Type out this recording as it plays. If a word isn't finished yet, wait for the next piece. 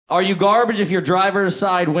Are you garbage if your driver's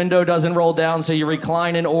side window doesn't roll down so you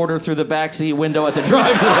recline and order through the backseat window at the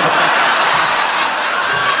drive-thru?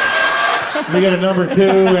 We got a number 2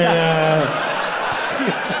 and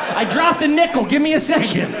I dropped a nickel. Give me a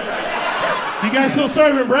second. you guys still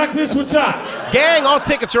serving breakfast? What's up? Gang, all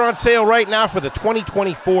tickets are on sale right now for the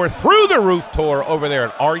 2024 Through the Roof Tour over there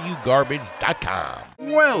at arugarbage.com.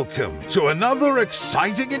 Welcome to another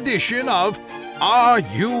exciting edition of Are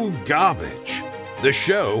You Garbage? The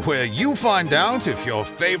show where you find out if your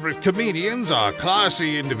favorite comedians are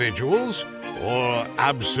classy individuals or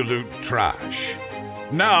absolute trash.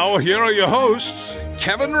 Now, here are your hosts,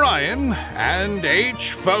 Kevin Ryan and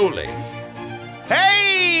H. Foley.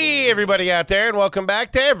 Hey, everybody out there, and welcome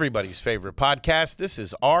back to everybody's favorite podcast. This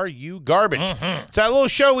is Are You Garbage? It's that little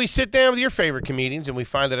show we sit down with your favorite comedians, and we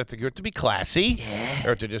find out if they're to be classy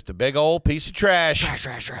or if they're just a big old piece of trash.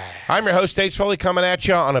 Trash. I'm your host, H. Foley, coming at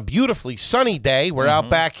you on a beautifully sunny day. We're out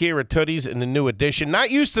back here at Tootie's in the new edition.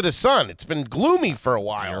 Not used to the sun. It's been gloomy for a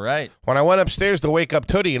while. You're right. When I went upstairs to wake up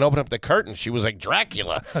Tootie and open up the curtain, she was like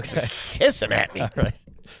Dracula. Okay. Hissing at me. All right.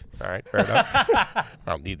 All right, fair enough. I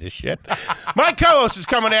don't need this shit. My co-host is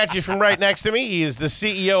coming at you from right next to me. He is the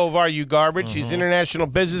CEO of Are You Garbage? He's international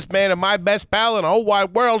businessman and my best pal in the whole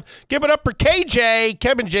wide world. Give it up for KJ,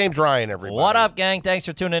 Kevin James Ryan, everybody. What up, gang? Thanks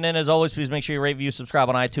for tuning in. As always, please make sure you rate, review, subscribe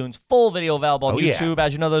on iTunes. Full video available on YouTube.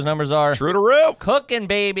 As you know, those numbers are True to roof. cooking,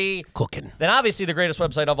 baby. Cooking. Then obviously the greatest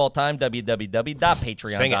website of all time,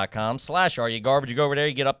 www.patreon.com/areyouGarbage. You go over there,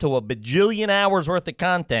 you get up to a bajillion hours worth of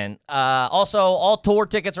content. Also, all tour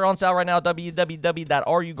tickets are on sale right now at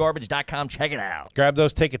www.areyouGarbage.com. Check it out. Grab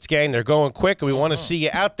those tickets, gang. They're going quick, and we want to see you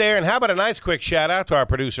out there. And how about a nice quick shout-out to our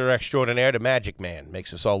producer extraordinaire, the Magic Man.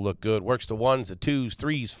 Makes us all look good. Works the ones, the twos,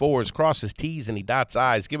 threes, fours, crosses T's, and he dots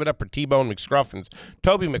I's. Give it up for T-Bone McScruffins.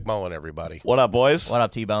 Toby McMullen, everybody. What up, boys? What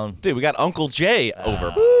up, T-Bone? Dude, we got Uncle Jay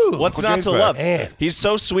over. What's Uncle not Jay's to back. love? Man. He's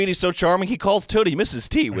so sweet. He's so charming. He calls Tootie Mrs.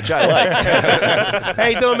 T, which I like. How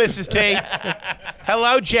you doing, Mrs. T?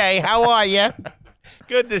 Hello, Jay. How are you?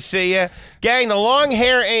 Good to see you. Gang, the long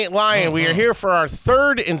hair ain't lying. We are here for our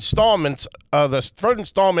third installment,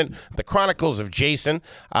 the Chronicles of Jason.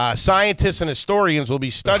 Scientists and historians will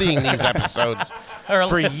be studying these episodes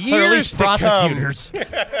for years to prosecutors.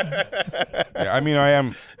 Yeah, I mean,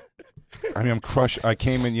 I'm crushed. I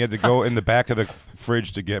came in. You had to go in the back of the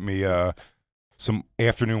fridge to get me some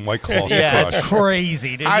afternoon White Claws to Yeah, crush. it's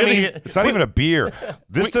crazy, dude. I mean, It's not even a beer.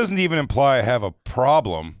 This doesn't even imply I have a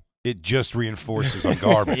problem. It just reinforces I'm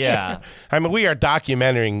garbage. Yeah. I mean, we are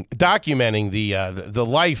documenting the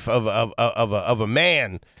life of a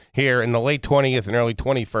man here in the late 20th and early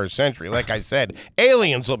 21st century. Like I said,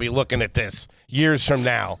 aliens will be looking at this years from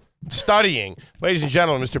now, studying. Ladies and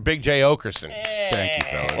gentlemen, Mr. Big J. Okerson. Thank you,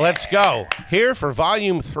 fellas. Let's go. Here for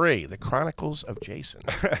Volume 3, The Chronicles of Jason.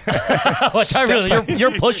 Which I really,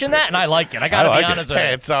 you're pushing that, and I like it. I got to be honest with you.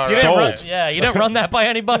 It's all You right. didn't run, Sold. yeah, you didn't run that by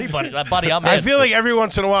anybody, buddy. I'm I in. feel like every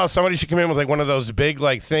once in a while somebody should come in with like one of those big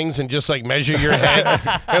like things and just like measure your head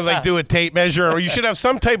and like do a tape measure, or you should have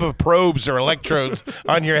some type of probes or electrodes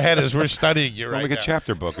on your head as we're studying you We'll right make a now.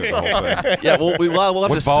 chapter book of the whole thing. Yeah, we'll have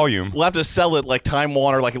What to volume? We'll have to sell it like Time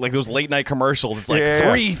Warner, like those late night commercials. It's like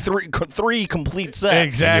Yeah. three complete sets.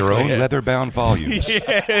 Exactly. Your own leather-bound volumes.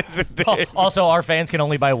 Also, our fans can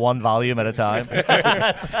only buy one volume at a time.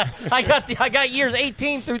 I got years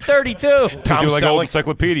 18 through 32. They do like old Selleck.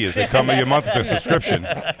 encyclopedias. They come a month. It's a subscription.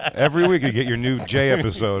 Every week you get your new J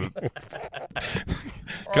episode.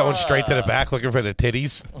 Going straight to the back looking for the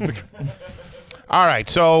titties. All right,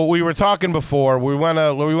 so we were talking before. We want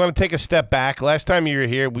to take a step back. Last time you were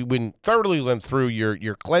here, we thoroughly went through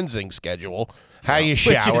your cleansing schedule. How you Which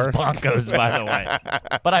is shower. bonkers, by the way.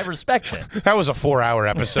 But I respect it. That was a 4-hour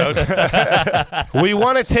episode. We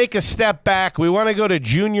want to take a step back. We want to go to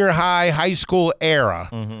junior high school era.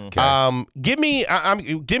 Okay. Give me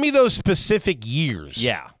those specific years.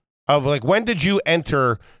 Yeah. Of like, when did you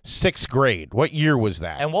enter 6th grade? What year was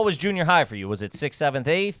that? And what was junior high for you? Was it 6th, 7th,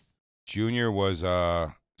 8th? Junior was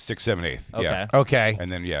 6th, 7th, 8th. Okay. Yeah. Okay.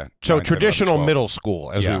 And then, yeah. So 9, 10, 11, traditional 12. middle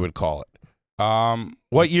school, as Yeah. we would call it. What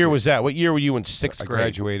What year was that? What year were you in 6th I grade?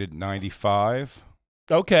 graduated 95.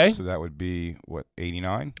 Okay. So that would be, what,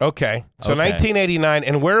 89? Okay. So Okay. 1989.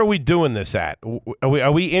 And where are we doing this at?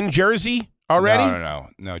 Are we in Jersey already?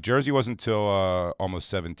 No. Jersey wasn't until almost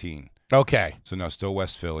 17. Okay. So, no, still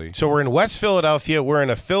West Philly. So we're in West Philadelphia. We're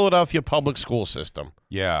in a Philadelphia public school system.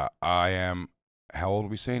 Yeah, I am, how old are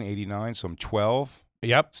we saying? 89, so I'm 12.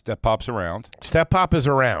 Yep. Step Pop's around. Step Pop is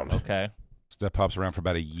around. Okay. Step Pop's around for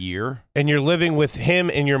about a year. And you're living with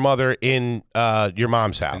him and your mother in your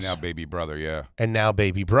mom's house. And now baby brother, yeah. And now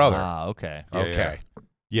baby brother. Ah, okay. Yeah, Okay.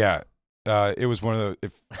 Yeah, It was one of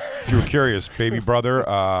the, if you were curious, baby brother,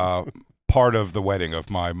 part of the wedding of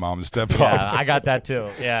my mom and stepfather. Yeah, I got that too.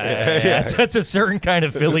 Yeah. That's a certain kind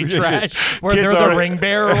of Philly trash where Kids they're the are- ring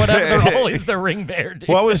bear or whatever. They're always the ring bear, dude.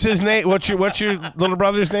 What was his name? What's your little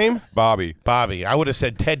brother's name? Bobby. Bobby. I would have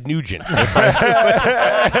said Ted Nugent.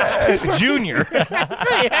 Junior.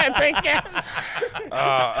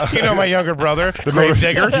 You know my younger brother, the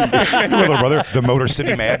Gravedigger. Little brother, the Motor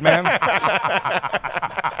City Madman.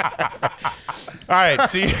 All right,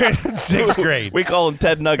 so you're in 6th grade. We call him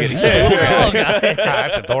Ted Nugget. He's just a little guy. Oh, God.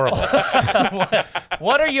 That's adorable.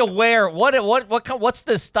 What are you wearing? What's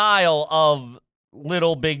the style of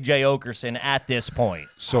little Big J Okerson at this point?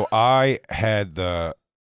 So I had the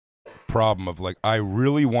problem of like I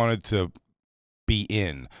really wanted to be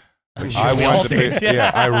in. Like, Sure, we all did.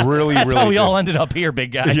 Yeah, I really, That's really. how we did. all ended up here,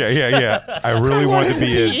 big guy. Yeah. I really wanted to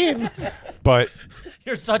be in, but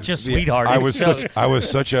You're such a sweetheart. I It's was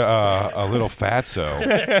such a little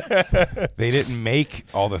fatso. They didn't make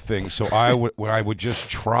all the things, so when I would just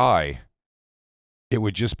try, it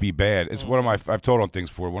would just be bad. It's one of my I've told on things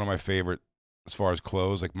before. One of my favorite as far as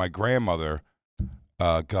clothes. Like my grandmother,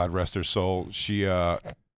 God rest her soul, she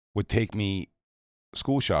would take me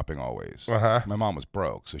school shopping always. Uh-huh. My mom was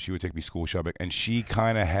broke, so she would take me school shopping, and she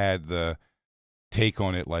kind of had the take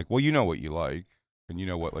on it like, well, you know what you like, and you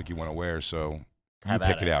know what like you want to wear, so you Have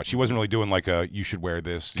pick at it it. out. She wasn't really doing like a you should wear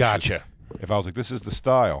this. You Gotcha. should- If I was like, this is the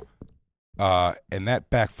style, and that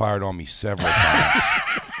backfired on me several times.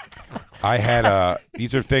 I had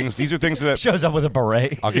these are things that shows up with a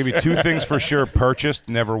beret. I'll give you two things for sure: purchased,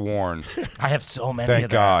 never worn. I have so many. Thank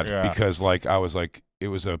of that. God, Yeah. because like I was like, it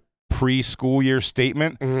was a pre-school year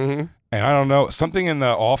statement, Mm-hmm. and I don't know, something in the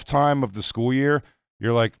off time of the school year,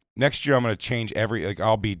 you're like, next year I'm going to change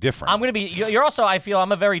I'll be different. I'm gonna be. You're also. I feel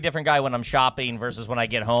I'm a very different guy when I'm shopping versus when I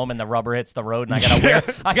get home and the rubber hits the road and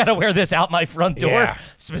I gotta wear this out my front door Yeah.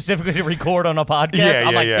 specifically to record on a podcast. Yeah,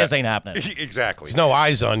 I'm yeah, like, yeah. this ain't happening. Exactly. There's no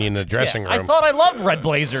eyes on you in the dressing I room. thought I loved red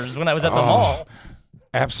blazers when I was at the mall.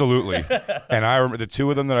 Absolutely. And I remember the two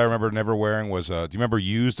of them that I remember never wearing was, do you remember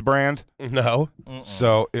Used brand? No.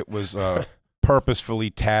 So it was purposefully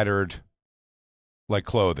tattered, like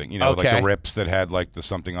clothing, like Okay. the rips that had like the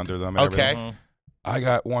something under them. And Okay. everything. I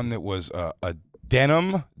got one that was a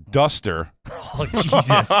denim duster, Oh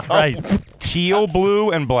Jesus Christ! teal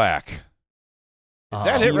blue and black. Is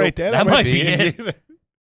that it right there? That might be it.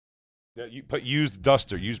 Yeah, you put used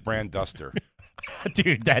brand duster.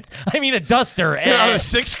 Dude, a duster. You're not a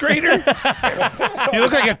 6th grader? You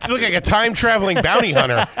look like a time traveling bounty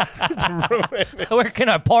hunter. Where can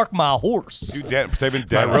I park my horse? Dude, type in That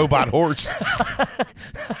denim. robot horse.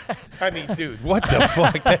 I mean, dude, what the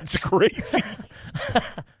fuck? That's crazy.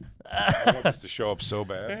 I want this to show up so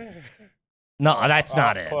bad. No, that's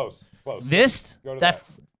not it. Close. This Go to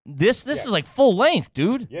this is like full length,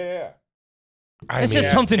 dude. Yeah. I This mean,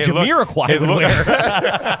 is something it looked- Jamiroquai it would looked-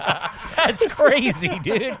 wear. That's crazy,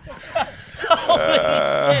 dude.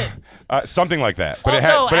 Holy shit. Something like that. But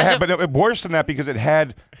Also, but worse than that because it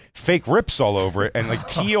had fake rips all over it and like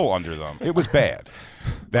teal under them. It was bad.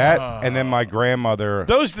 That and then my grandmother.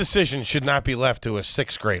 those decisions should not be left to a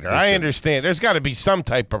 6th grader. I understand. There's got to be some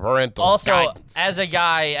type of parental Also, guidance. as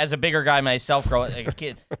a bigger guy myself, growing a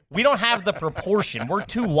kid, we don't have the proportion. We're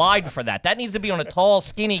too wide for that. That needs to be on a tall,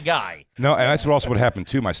 skinny guy. No, and that's what happened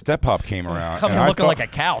too. My step pop came around. Coming and I looking thought- like a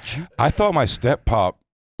couch. I thought my step pop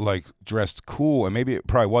like dressed cool, and maybe it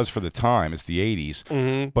probably was for the time. It's the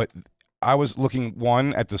 '80s, but I was looking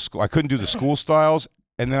at the school. I couldn't do the school styles,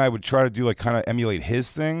 and then I would try to do like kind of emulate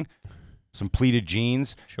his thing. Some pleated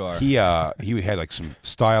jeans. Sure. He had like some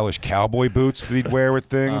stylish cowboy boots that he'd wear with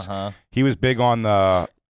things. He was big on the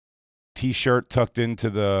t-shirt tucked into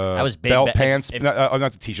the I was big belt ba- pants. if-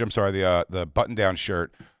 not the t-shirt. I'm sorry. The button-down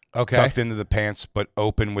shirt. Okay. Tucked into the pants, but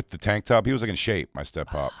open with the tank top. He was like in shape, my step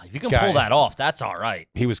pop. If you can Guy. pull that off, that's all right.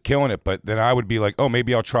 He was killing it, but then I would be like, oh,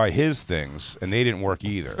 maybe I'll try his things, and they didn't work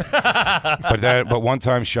either. but one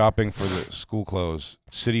time shopping for the school clothes,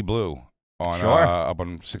 City Blue on Sure. up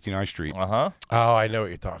on 69th Street, Uh-huh. Oh, I know what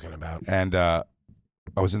you're talking about. and I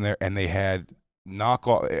was in there, and they had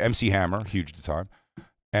knockoff MC Hammer, huge at the time.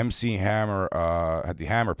 MC Hammer had the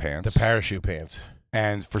Hammer pants, The parachute pants.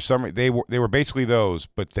 and for some reason they were basically those,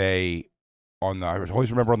 but I always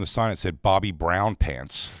remember on the sign it said Bobby Brown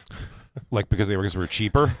pants, like because they were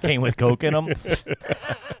cheaper. Came with Coke in them.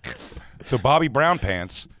 So Bobby Brown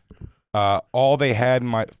pants, all they had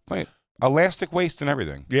elastic waist and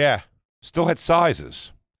everything. Yeah. Still had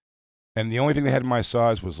sizes, and the only thing they had in my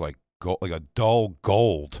size was like gold, like a dull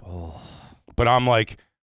gold. But I'm like,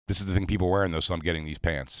 this is the thing people wear in those, so I'm getting these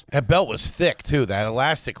pants. That belt was thick, too. That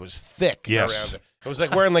elastic was thick Yes. around it. It was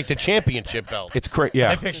like wearing like the championship belt. It's crazy.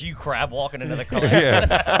 I Yeah. picture you crab walking into the class. Yeah.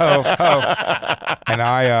 Oh. And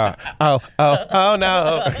I. Oh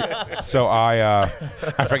no! So I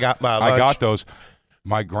forgot my lunch. I got those.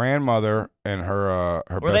 My grandmother and her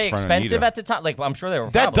Were best they friend expensive Anita. at the time? Like, I'm sure they were.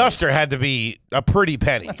 That probably. duster had to be a pretty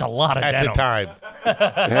penny. That's a lot of at denim. the time.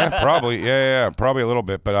 Yeah, probably. Yeah, probably a little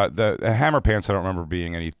bit. But the hammer pants, I don't remember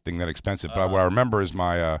being anything that expensive. But what I remember is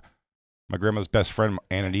my grandmother's best friend,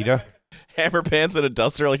 Aunt Anita. Hammer pants and a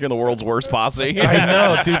duster like you're in the world's worst posse. I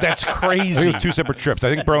know, dude. That's I think crazy. it was 2 separate trips.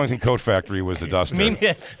 I think Burlington Coat Factory was the duster. Meet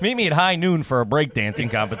me at high noon for a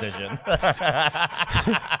breakdancing competition.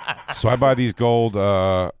 So I buy these gold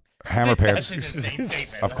hammer pants. That's an insane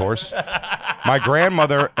statement. Of course. My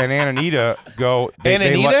grandmother and Aunt Anita go. Aunt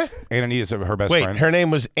Anita? Aunt Anita's her best Wait, friend. her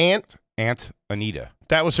name was Aunt. Aunt Anita.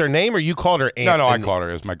 That was her name, or you called her Aunt? No, I called her.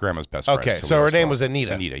 It was my grandma's best friend. Okay, we so her always name call was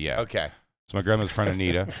Anita. Anita, yeah. Okay. So my grandma's friend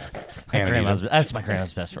Anita. Aunt Anita. That's my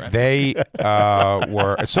grandma's best friend. They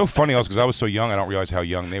were. It's so funny also because I was so young. I don't realize how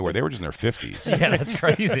young they were. They were just in their 50s. Yeah, that's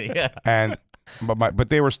crazy. Yeah. And but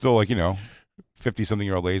they were still like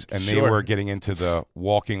 50-something-year-old ladies, and they Sure. were getting into the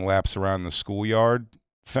walking laps around the schoolyard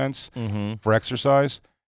fence for exercise.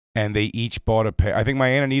 And they each bought a pair. I think my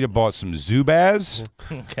Aunt Anita bought some Zubaz,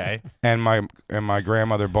 Okay. and my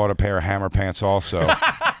grandmother bought a pair of hammer pants also.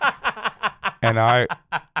 And I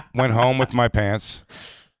went home with my pants,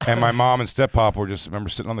 and my mom and step-pop were just, remember,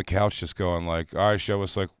 sitting on the couch just going like, all right, show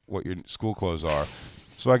us like what your school clothes are.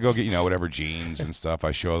 So I go get, whatever jeans and stuff.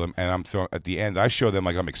 I show them, and I'm throwing, at the end, I show them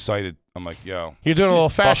like I'm excited. I'm like, yo. You're doing a little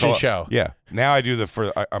fashion buckle up. show. Yeah. Now I do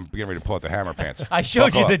I'm getting ready to pull out the hammer pants. I showed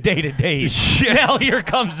Buckle you up. the day-to-days. Now here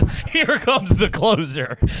comes the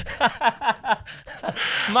closer.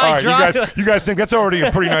 All right, you guys think that's already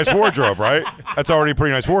a pretty nice wardrobe, right? That's already a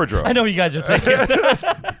pretty nice wardrobe. I know what you guys are thinking.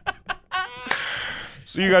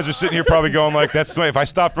 So you guys are sitting here probably going like, "That's if I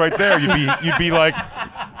stopped right there, you'd be like,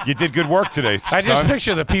 you did good work today." I just son."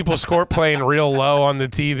 picture the People's Court playing real low on the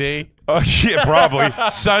TV. Oh yeah, probably.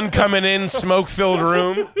 Sun coming in, smoke-filled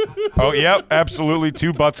room. Oh yep, absolutely.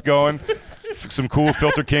 2 butts going, some cool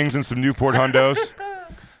Filter Kings and some Newport Hundos.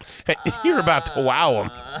 Hey, you're about to wow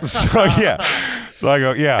them. So yeah, so I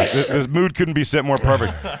go, yeah, this mood couldn't be set more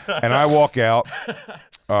perfect. And I walk out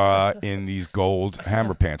in these gold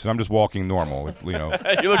hammer pants, and I'm just walking normal, You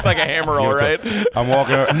look like a hammer, all right? I'm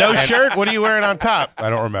walking. No shirt? What are you wearing on top? I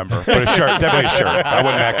don't remember, but a shirt, definitely a shirt. I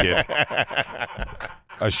wasn't that kid.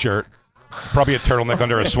 A shirt. Probably a turtleneck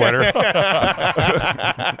under a sweater.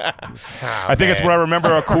 I think it's what I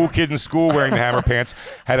remember. A cool kid in school wearing the hammer pants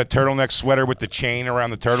had a turtleneck sweater with the chain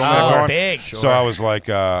around the turtleneck on. Big. So I was like,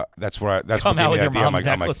 that's what Come gave out me with the your idea. mom's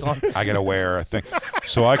I'm necklace like, on. I gotta wear a thing.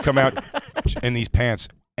 So I come out in these pants,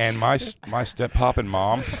 and my step pop and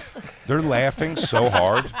mom, they're laughing so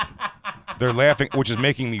hard. They're laughing, which is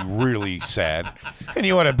making me really sad. And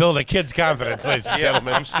you want to build a kid's confidence, ladies and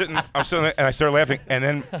gentlemen. I'm sitting there, and I start laughing, and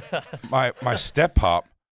then my step pop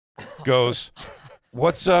goes,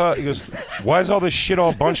 "What's He goes, "Why is all this shit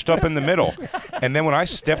all bunched up in the middle?" And then when I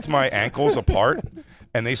stepped my ankles apart,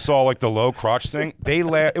 and they saw like the low crotch thing, they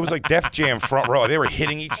laughed. It was like Def Jam front row. They were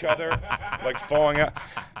hitting each other, like falling out.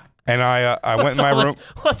 And I went in my room.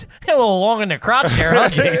 What's a little long in the crotch there, huh,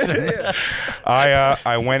 Jason?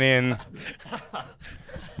 I went in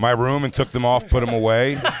my room and took them off, put them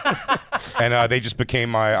away, and they just became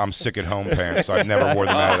my I'm sick at home pants. I never wore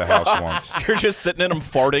them out of the house once. You're just sitting in them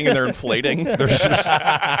farting and they're inflating. They're just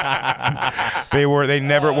they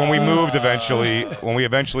never when we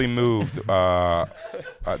eventually moved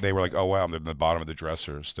they were like, oh wow, I'm in the bottom of the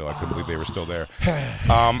dresser still. I couldn't believe they were still there.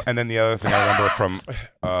 And then the other thing I remember from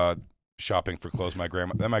shopping for clothes, my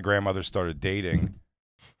grandmother started dating.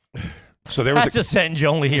 So there was That's a sentence you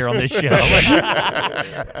only hear on this show.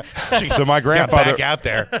 so my Got grandfather back out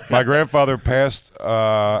there. my grandfather passed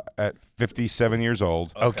at 57 years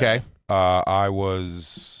old. Okay. I want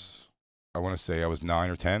to say I was 9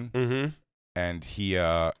 or 10. Mm-hmm. And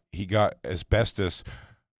he got asbestos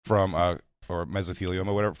from or mesothelioma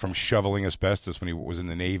or whatever from shoveling asbestos when he was in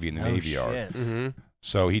the Navy in the Navy Yard. Mm-hmm.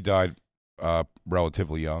 So he died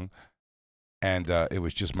relatively young, and it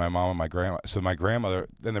was just my mom and my grandma. So my grandmother.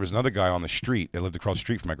 Then there was another guy on the street that lived across the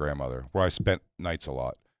street from my grandmother, where I spent nights a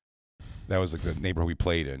lot. That was like the neighborhood we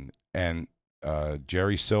played in, and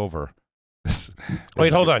Jerry Silver.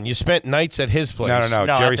 Wait, hold on. You spent nights at his place. No.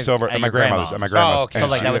 No, Jerry at Silver at and my your grandmother's. grandma's. And my grandma's. Oh, okay. And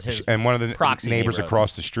So, like, she- that was his and one of the proxy neighbors neighborhood.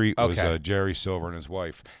 across the street was Okay. Jerry Silver and his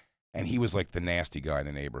wife, and he was like the nasty guy in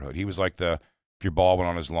the neighborhood. He was like if your ball went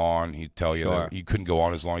on his lawn, he'd tell you that you couldn't go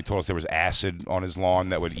on his lawn. He told us there was acid on his lawn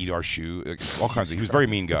that would eat our shoe. Like, all kinds of. He was a very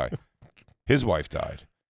mean guy. His wife died,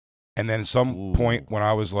 and then some point when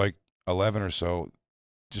I was like 11 or so,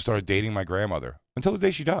 just started dating my grandmother until the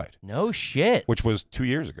day she died, No shit. which was 2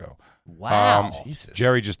 years ago. Wow. Jesus.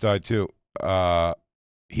 Jerry just died too.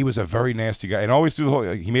 He was a very nasty guy, and always through the whole.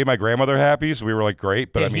 He made my grandmother happy, so we were like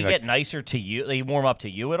great. But Did I mean, he get nicer to you? Did he warm up to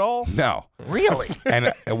you at all? no. Really?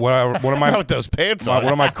 And one of my Now with those pants one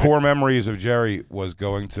on. of my core memories of Jerry was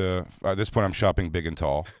going to. At this point, I'm shopping big and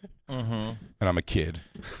tall, and I'm a kid,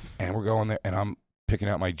 and we're going there, and I'm picking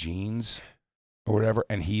out my jeans or whatever,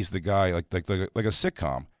 and he's the guy like a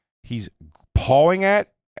sitcom. He's pawing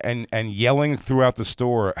at and yelling throughout the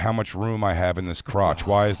store how much room I have in this crotch.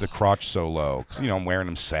 Why is the crotch so low? 'Cause, I'm wearing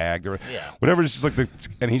them sagged or whatever. It's just like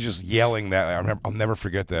and he's just yelling that. I'll never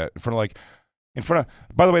forget that in front of.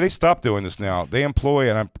 By the way, they stopped doing this now. They employ,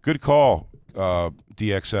 and good call,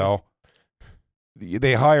 DXL.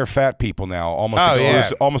 They hire fat people now,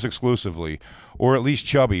 almost exclusively, or at least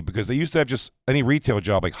chubby, because they used to have just any retail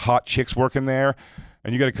job, like hot chicks working there,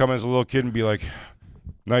 and you got to come in as a little kid and be like,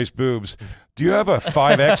 nice boobs. Do you have a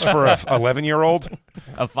 5X for a 11-year-old?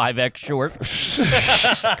 A 5X short.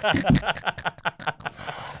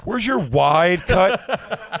 Where's your wide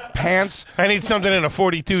cut pants? I need something in a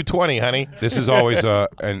 4220, honey. This is always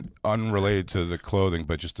and unrelated to the clothing,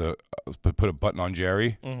 but just to put a button on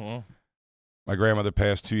Jerry. My grandmother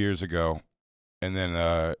passed 2 years ago, and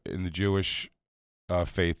then in the Jewish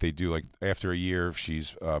faith, they do like after a year if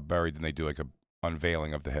she's buried, then they do like a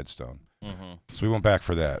unveiling of the headstone. So we went back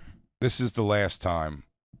for that. This is the last time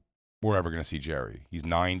we're ever going to see Jerry. He's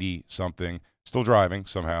 90 something, still driving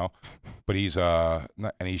somehow, but he's and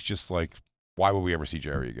he's just like, why would we ever see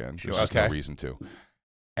Jerry again? There's just no reason to.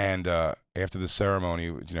 And after the ceremony,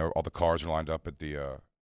 all the cars are lined up at the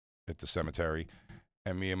cemetery,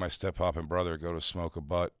 and me and my step-pop and brother go to smoke a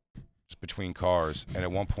butt just between cars. And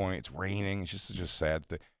at one point, it's raining. It's just sad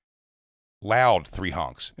thing. Loud 3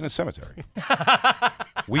 honks in a cemetery.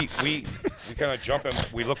 we kind of jump and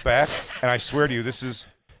we look back, and I swear to you, this is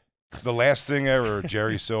the last thing ever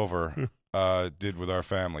Jerry Silver did with our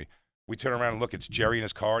family. We turn around and look. It's Jerry in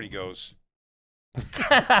his car, and he goes,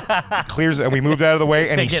 clears, and we moved out of the way,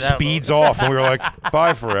 and he speeds off, and we were like,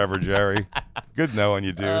 bye forever, Jerry. Good knowing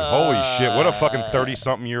you, dude. Holy shit, what a fucking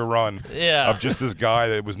 30-something-year run of just this guy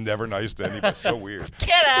that was never nice to anybody. So weird.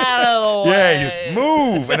 Get out of the way. Yeah, he just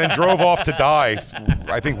move, and then drove off to die,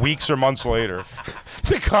 I think weeks or months later.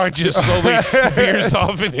 The car just slowly veers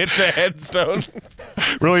off and hits a headstone.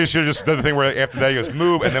 Really, you should have just done the thing where after that he goes,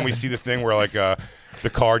 move, and then we see the thing where like the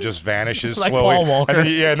car just vanishes like slowly. Paul Walker.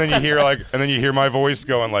 And then you hear my voice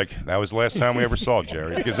going like, that was the last time we ever saw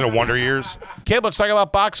Jerry. Is it a Wonder Years? Kid, let's talk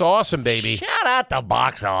about Box Awesome, baby. Shout out to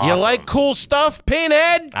Box Awesome. You like cool stuff,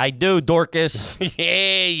 Pinhead? I do, Dorcas.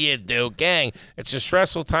 Yeah, you do, gang. It's a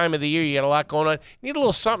stressful time of the year. You got a lot going on. You need a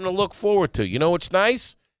little something to look forward to. You know what's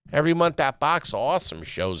nice? Every month that Box Awesome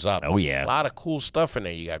shows up. Oh, yeah. A lot of cool stuff in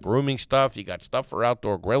there. You got grooming stuff. You got stuff for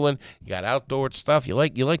outdoor grilling. You got outdoor stuff. You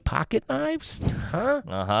like pocket knives? Huh?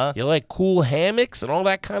 Uh-huh. You like cool hammocks and all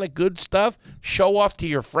that kind of good stuff? Show off to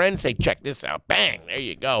your friends. Say, check this out. Bang. There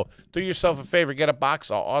you go. Do yourself a favor. Get a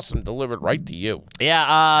Box Awesome delivered right to you.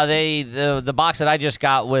 Yeah, the box that I just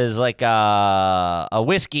got was like a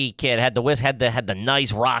whiskey kit. Had the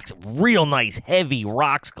nice rocks, real nice heavy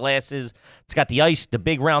rocks glasses. It's got the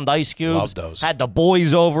big round ice cubes. Love those. Had the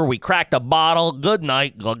boys over. We cracked a bottle. Good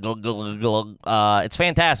night. Glug, glug, glug, glug. It's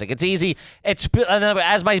fantastic. It's easy. And then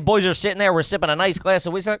as my boys are sitting there, we're sipping a nice glass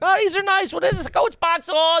of whiskey. Like, oh, these are nice. What is this? Oh, it's Box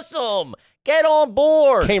Awesome. Get on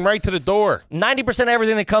board. Came right to the door. 90% of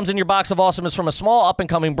everything that comes in your Box of Awesome is from a small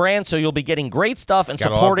up-and-coming brand, so you'll be getting great stuff and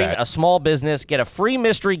supporting a small business. Get a free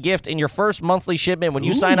mystery gift in your first monthly shipment when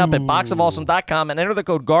you sign up at boxofawesome.com and enter the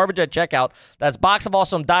code GARBAGE at checkout. That's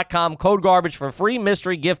boxofawesome.com, code GARBAGE for a free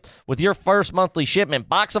mystery gift with your first monthly shipment.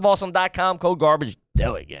 Boxofawesome.com, code GARBAGE.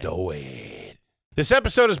 Do it again. Do it. This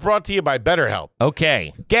episode is brought to you by BetterHelp.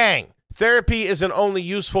 Okay. Gang. Therapy isn't only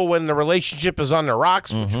useful when the relationship is on the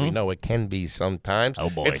rocks, which we know it can be sometimes. Oh,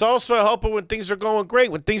 boy. It's also helpful when things are going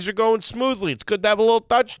great, when things are going smoothly. It's good to have a little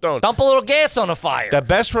touchstone. Dump a little gas on the fire. The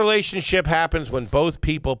best relationship happens when both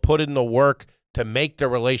people put in the work to make the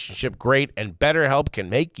relationship great, and BetterHelp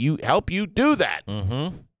can help you do that.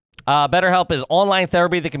 BetterHelp is online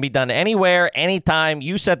therapy that can be done anywhere, anytime.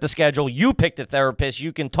 You set the schedule. You pick the therapist.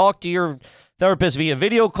 You can talk to your therapist via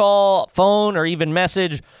video call, phone, or even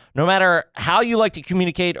message. No matter how you like to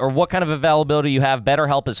communicate or what kind of availability you have,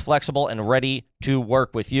 BetterHelp is flexible and ready to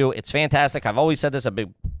work with you. It's fantastic. I've always said this. I'm a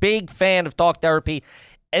big fan of talk therapy.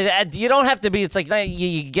 You don't have to be. It's like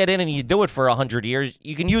you get in and you do it for 100 years.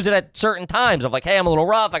 You can use it at certain times of like, hey, I'm a little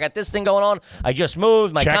rough. I got this thing going on. I just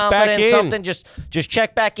moved. My confidence, something. Just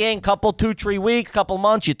check back in. Couple 2-3 weeks, couple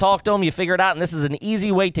months. You talk to them. You figure it out. And this is an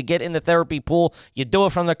easy way to get in the therapy pool. You do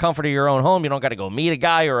it from the comfort of your own home. You don't got to go meet a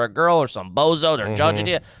guy or a girl or some bozo. They're judging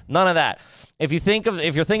you. None of that. If you're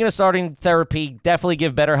thinking of starting therapy, definitely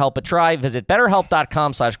give BetterHelp a try. Visit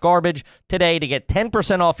BetterHelp.com/garbage today to get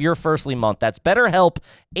 10% off your first month. That's BetterHelp,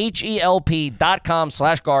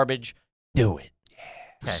 HELP.com/garbage. Do it.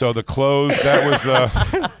 Okay. So the clothes, that was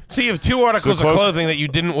the. So you have 2 articles of clothing that you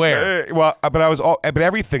didn't wear. But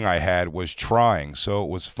everything I had was trying, so it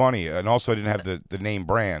was funny, and also I didn't have the name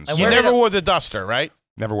brands. You never wore the duster, right?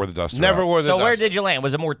 Never wore the duster. Never wore the duster. So where did you land?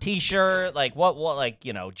 Was it more T-shirt, like what, like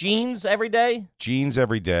jeans every day? Jeans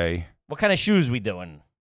every day. What kind of shoes we doing?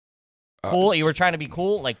 Cool. You were trying to be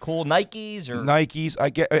cool, like cool Nikes or Nikes. I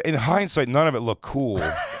get in hindsight, none of it looked cool.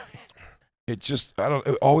 It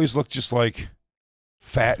always looked just like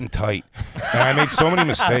fat and tight, and I made so many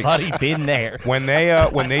mistakes. Buddy, been there. When they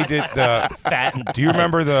did the fat and do you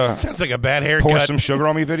remember the sounds like a bad haircut? Pour Some Sugar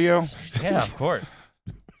on Me video? Yeah, of course.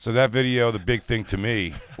 So that video, the big thing to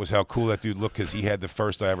me was how cool that dude looked, because he had the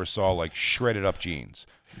first I ever saw like shredded up jeans,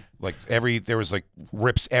 like there was like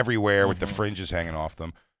rips everywhere with the fringes hanging off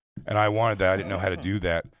them, and I wanted that. I didn't know how to do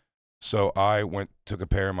that. So I took a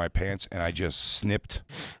pair of my pants, and I just snipped.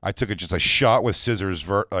 I took just a shot with scissors,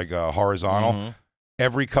 horizontal,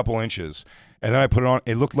 every couple inches. And then I put it on.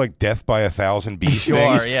 It looked like death by 1,000 bee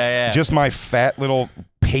stings. Yeah. Just my fat little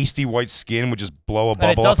pasty white skin would just blow a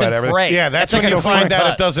bubble up at everything. Fray. Yeah, that's when you find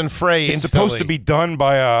out it doesn't fray It's supposed to be done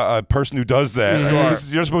by a person who does that.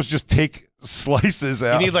 Sure. You're supposed to just take slices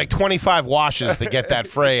out. You need like 25 washes to get that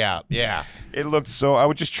fray out. Yeah. It looked so. I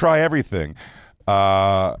would just try everything.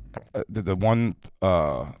 The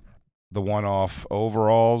one-off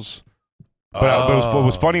overalls. But what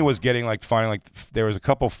was funny was finding there was a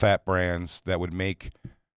couple fat brands that would make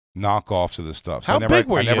knockoffs of this stuff. So How big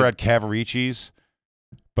were I you? never had Cavaricci's,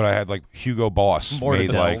 but I had like Hugo Boss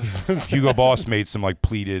Hugo Boss made some like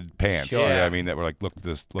pleated pants. Sure. Yeah, I mean that were like look.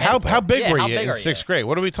 How big were you in big 6th grade?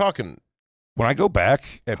 What are we talking? When I go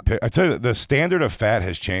back I tell you, the standard of fat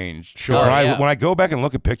has changed. Sure. When I go back and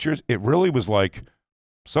look at pictures, it really was like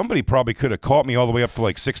somebody probably could have caught me all the way up to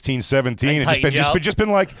like 16, 17, and just been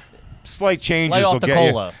like slight changes. Lay off the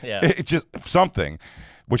cola. You. Yeah. It's just something,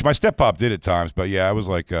 which my step-pop did at times. But yeah, I was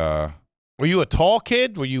like, Were you a tall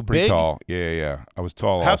kid? Were you pretty big? tall. Yeah. I was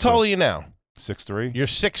tall. How also. tall are you now? 6'3". You're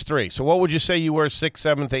 6'3". So what would you say you were 6th,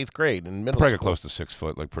 7th, 8th grade in middle Probably school? got close to 6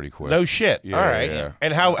 foot, like pretty quick. No shit. Yeah, All right. yeah.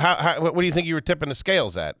 And how what do you think you were tipping the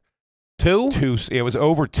scales at? 2? 2. It was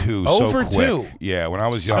over 2. Over so quick. 2. Yeah. When I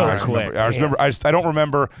was So young, I quick. remember. I don't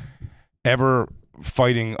remember ever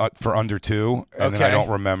fighting for under 2, and then I don't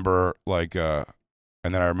remember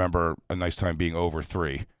and then I remember a nice time being over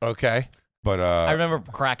 3. Okay. But I remember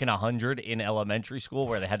cracking 100 in elementary school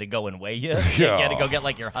where they had to go and weigh you. You had to go get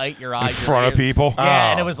like your height, your eyes, in front of people. Yeah,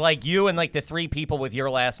 and it was like you and like the 3 people with your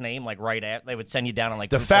last name, like right at. They would send you down on like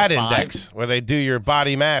The groups fat of 5. index, where they do your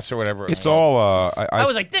body mass or whatever. It's all. I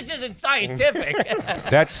was like, this isn't scientific.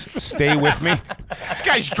 That's stay with me. This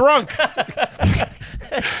guy's drunk.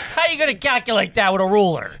 How you gonna calculate that with a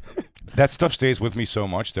ruler? That stuff stays with me so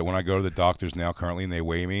much that when I go to the doctors now currently and they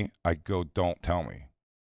weigh me, I go, don't tell me.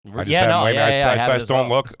 I just I just don't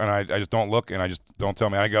look, and I just don't look, and I just don't tell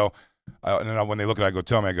me. And I go, and then when they look at it, I go,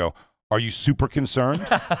 tell me. I go, are you super concerned?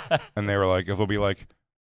 And they were like, they'll be like,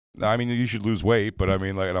 no, I mean, you should lose weight, but I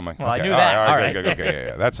mean, like, and I'm like, well, okay, I knew that. All right.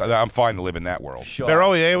 Okay, yeah. I'm fine to live in that world. Sure.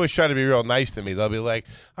 They always try to be real nice to me. They'll be like,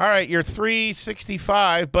 all right, you're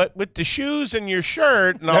 365, but with the shoes and your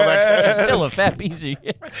shirt and all that kind of stuff. Still a fat piece of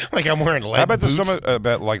shit. Like I'm wearing lead How about boots.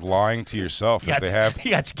 about like lying to yourself if they have?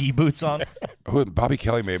 You got ski boots on. Bobby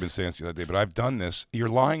Kelly may have been saying this the other day, but I've done this. You're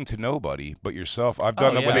lying to nobody but yourself. I've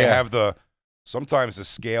done that when they have the. Sometimes the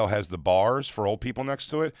scale has the bars for old people next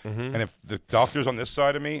to it, and if the doctor's on this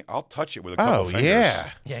side of me, I'll touch it with a couple fingers.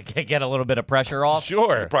 Yeah, get a little bit of pressure off.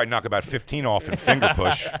 Sure. I'll probably knock about 15 off in finger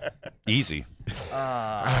push. Easy. All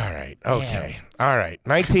right. Okay. All right.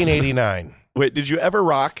 1989. Wait, did you ever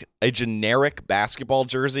rock a generic basketball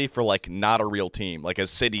jersey for like not a real team, like a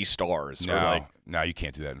City Stars? No, you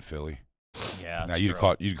can't do that in Philly. Yeah, now you'd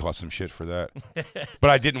caught some shit for that. But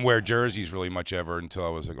I didn't wear jerseys really much ever until I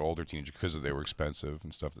was like an older teenager because they were expensive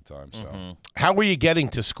and stuff at the time. So How were you getting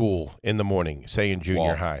to school in the morning, say in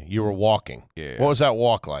junior high? You were walking. Yeah. What was that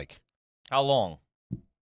walk like? How long?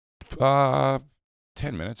 10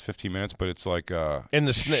 minutes, 15 minutes, but it's like in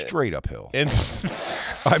the straight uphill.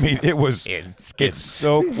 I mean, it was. It's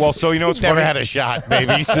so well. So you know, it's Never funny. had a shot,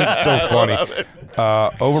 baby. It's so funny.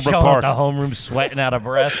 Overbrook Showing Park. up the homeroom sweating out of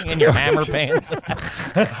breath in your hammer pants.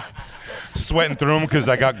 Sweating through them because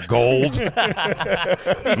I got gold. Nothing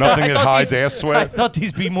that hides ass I sweat. thought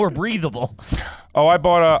these be more breathable. Oh, I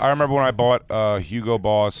remember when I bought Hugo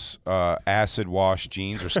Boss acid wash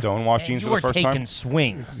jeans or stone wash jeans You for were the first taking time.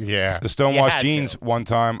 swings. Yeah. The stone You wash had jeans to. one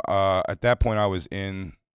time. At that point, I was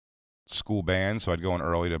in school band, so I'd go in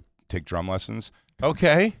early to take drum lessons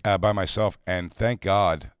Okay. by myself. And thank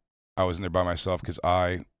God I was in there by myself because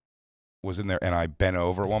I was in there and I bent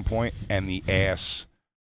over at one point and the ass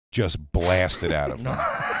just blasted out of me.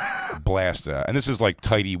 Blasted out. And this is like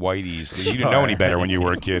tighty whities. You didn't know any better when you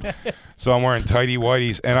were a kid. So I'm wearing tighty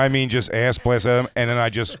whities and I mean just ass blasted out of them. And then I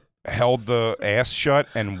just held the ass shut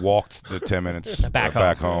and walked the 10 minutes Back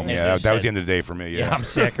home. home. Yeah, that was the end of the day for me. Yeah, I'm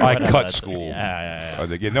sick. or I whatever. cut school. Yeah.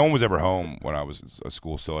 No one was ever home when I was at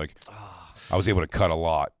school, so like I was able to cut a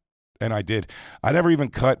lot, and I did. I never even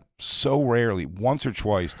cut so rarely. Once or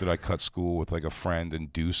twice did I cut school with like a friend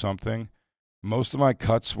and do something. Most of my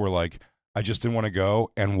cuts were like I just didn't want to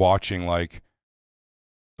go and watching like.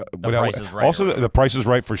 Price is Right also, or the Price is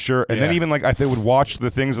Right for sure, and then Yeah. even like I would watch the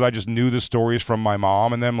things that I just knew the stories from my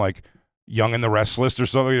mom and them like. Young and the Restless or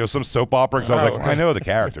something, some soap opera. Because I was like, well, I know who the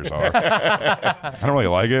characters are. I don't really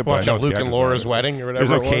like it, but I Watch know what the Luke and characters Laura's are. wedding or whatever. There's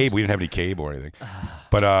no it was. cable. We didn't have any cable or anything.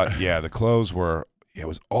 But yeah, the clothes were. It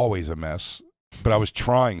was always a mess. But I was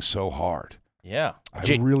trying so hard. Yeah. I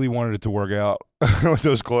really wanted it to work out with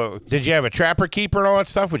those clothes. Did you have a trapper keeper and all that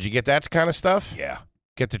stuff? Would you get that kind of stuff? Yeah.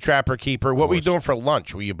 Get the trapper keeper. What were you course. doing for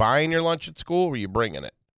lunch? Were you buying your lunch at school or were you bringing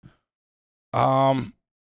it?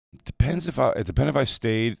 Depends if I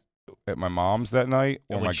stayed at my mom's that night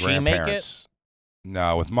or And would my she make it? grandparents.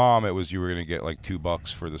 No, with mom it was you were gonna get like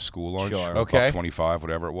 $2 for the school lunch. Sure. or Okay. $1.25,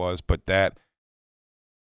 whatever it was. But that,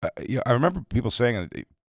 yeah, I remember people saying that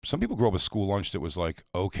some people grew up with school lunch that was like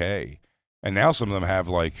okay, and now some of them have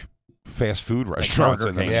like fast food restaurants Burger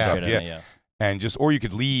and them King and and stuff. shit in Yeah, it, and just or you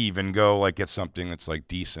could leave and go like get something that's like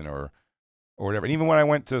decent or whatever. And even when I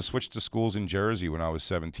went to switch to schools in Jersey when I was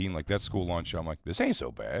 17, like that school lunch, I'm like, this ain't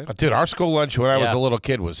so bad. Dude, our school lunch when I was Yeah. a little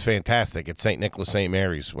kid was fantastic at St. Nicholas St.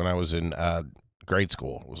 Mary's when I was in grade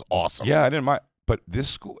school. It was awesome. Yeah, I didn't mind. But this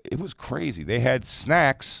school, it was crazy. They had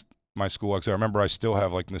snacks. My school, because I remember I still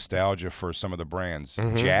have like nostalgia for some of the brands.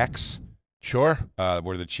 Mhm. Jack's, Sure.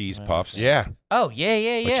 were the cheese puffs. Yeah, Oh,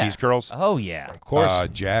 yeah. Like cheese curls. Oh, yeah. of course.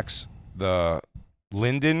 Jack's, the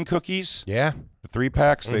Linden cookies, yeah. the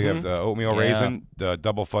 3-packs. They have the oatmeal Yeah. raisin, the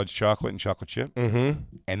double fudge chocolate and chocolate chip. Mm-hmm.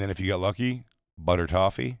 And then if you got lucky, butter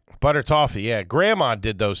toffee. Butter toffee, yeah. Grandma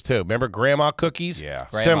did those too. Remember Grandma cookies? Yeah.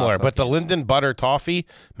 Grandma Similar, but the cookies. Linden butter toffee,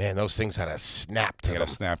 man, those things had a snap to They got them.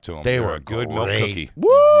 a snap to them. They were a good milk great. cookie. Woo!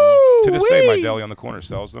 To this day, my deli on the corner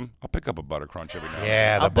sells them. I'll pick up a butter crunch every now and then.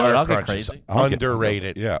 Yeah, the I'll butter get crunch is crazy. I'll get-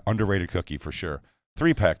 underrated. Yeah, underrated cookie for sure.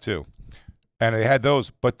 3-pack too. And they had those,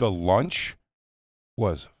 but the lunch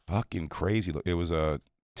was fucking crazy. It was a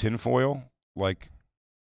tinfoil, like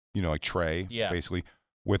tray, Yeah. basically,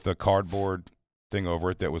 with a cardboard thing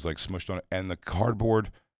over it that was like smushed on it. And the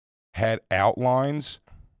cardboard had outlines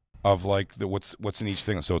of like what's in each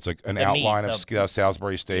thing. So it's like an The meat, outline of the-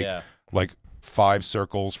 Salisbury steak, Yeah. like 5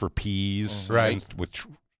 circles for peas, Right. and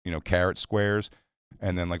with carrot squares,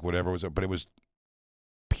 and then like whatever was. But it was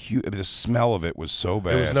the smell of it was so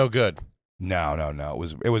bad. It was no good. No.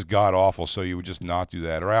 It was god awful. So you would just not do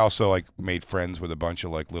that. Or I also like made friends with a bunch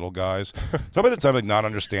of like little guys. So by the time like not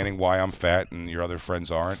understanding why I'm fat and your other friends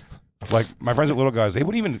aren't. Like my friends with little guys, they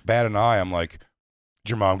wouldn't even bat an eye. I'm like, did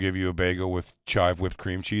your mom give you a bagel with chive whipped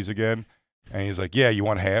cream cheese again? And he's like, yeah, you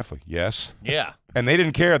want half? Like, yes. Yeah. And they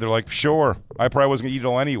didn't care. They're like, sure. I probably wasn't gonna eat it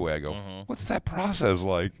all anyway. I go, Mhm. what's that process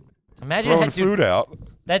like? Imagine Throwing that, dude, food out.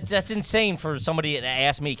 that's insane for somebody to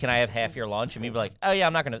ask me, can I have half your lunch? And me be like, oh, yeah,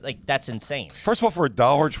 I'm not going to. Like, that's insane. First of all, for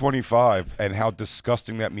 $1.25 and how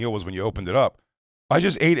disgusting that meal was when you opened it up, I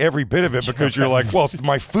just ate every bit of it because you're like, well, it's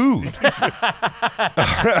my food. Like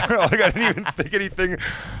I didn't even think anything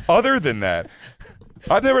other than that.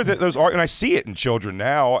 I've never those are, and I see it in children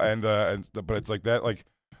now, but it's like that. Like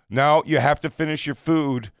now you have to finish your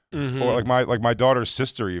food, or like my daughter's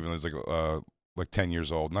sister even is like 10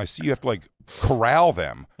 years old, and I see you have to like corral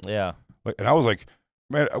them. Yeah. Like, and I was like,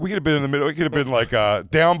 man, we could have been in the middle. We could have been like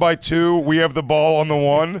down by 2. We have the ball on the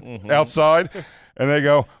 1 outside. And they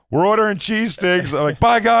go, we're ordering cheesesteaks. I'm like,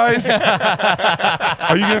 bye, guys.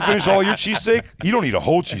 Are you going to finish all your cheesesteak? You don't need a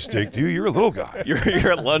whole cheesesteak, do you? You're a little guy.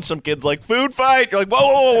 You're at lunch, some kid's like, food fight. You're like,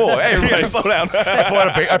 whoa. Hey, everybody, slow down.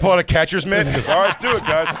 I pull out a catcher's mitt and goes, all right, let's do it,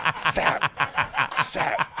 guys.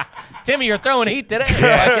 Sap. Timmy, you're throwing heat today.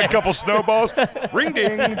 Yeah, a couple snowballs. Ring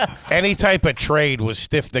ding. Any type of trade was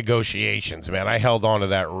stiff negotiations, man. I held on to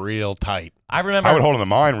that real tight. I remember. I would hold on to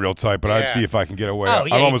mine real tight, but I'd Yeah. see if I can get away. Oh,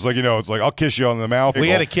 yeah. I'm almost like, it's like, I'll kiss you on the mouth. We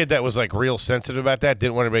had a kid that was like real sensitive about that.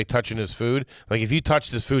 Didn't want anybody touching his food. Like if you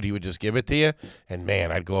touched his food, he would just give it to you. And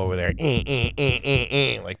man, I'd go over there,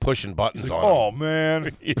 like pushing buttons on him. Oh,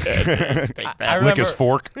 man. I Lick his remember,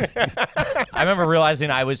 fork. I remember realizing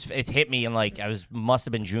it hit me in like must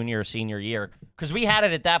have been junior or senior year because we had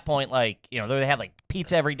it at that point. Like they had like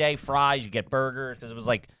pizza every day, fries, you get burgers because it was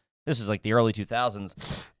like this was like the early 2000s,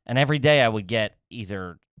 and every day I would get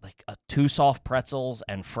either like 2 soft pretzels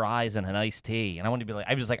and fries and an iced tea, and I wanted to be like,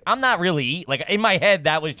 I was like, I'm not really eating. Like in my head,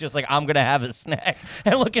 that was just like I'm gonna have a snack,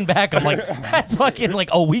 and looking back, I'm like, that's fucking like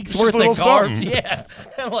a week's worth of carbs, something. yeah,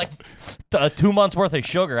 and like 2 months worth of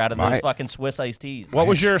sugar out of those fucking Swiss iced teas. What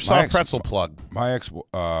was your soft ex- pretzel plug? My ex,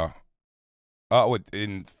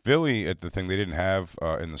 in Philly at the thing they didn't have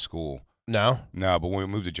in the school. No. No, but when we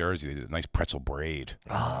moved to Jersey, they did a nice pretzel braid.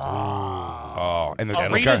 Oh, And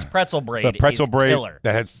Rita's pretzel braid. the pretzel is braid killer.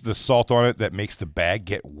 that has the salt on it that makes the bag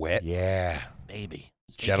get wet. Yeah. Baby.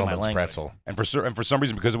 Speaking Gentleman's my language. pretzel. And for some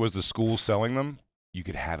reason, because it was the school selling them, you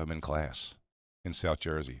could have them in class in South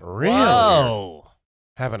Jersey. Really? Whoa.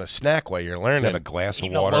 Having a snack while you're You learning. have a glass of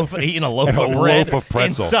Eating a water. loaf And of a bread loaf of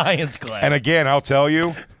pretzel. in science class. And again, I'll tell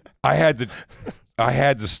you, I had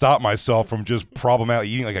to stop myself from just problematic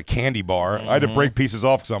eating like a candy bar. I had to break pieces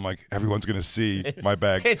off because I'm like, everyone's going to see my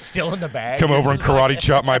bag. It's still in the bag. Come over and It's just karate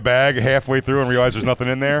chop my bag halfway through and realize there's nothing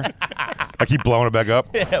in there. I keep blowing it back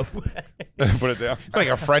up. Yeah. Put it down. like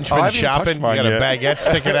a Oh, I Frenchman haven't even shopping. touched You mine got a yet. baguette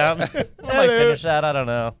sticking out. I might finish that. I don't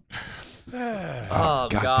know. Oh,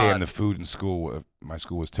 God damn, the food in school, my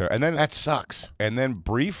school was terrible. And then That sucks. And then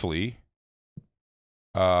briefly,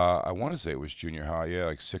 I want to say it was junior high,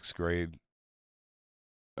 like 6th grade.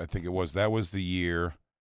 I think it was. That was the year.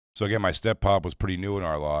 So again, my step-pop was pretty new in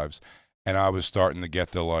our lives, and I was starting to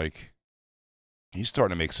get to like, he's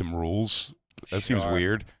starting to make some rules. That seems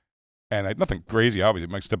weird. And nothing crazy,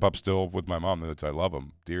 obviously. My step-pop's still with my mom. I love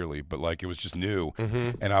him dearly, but like it was just new.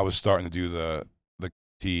 And I was starting to do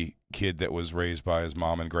the kid that was raised by his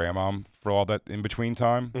mom and grandmom for all that in-between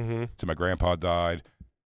time. So my grandpa died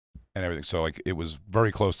and everything. So like it was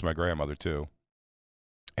very close to my grandmother too.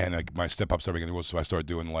 And like my step-up started making rules, so I started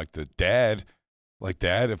doing like the dad. Like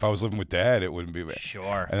dad, if I was living with dad, it wouldn't be bad.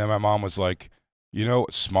 Sure. And then my mom was like,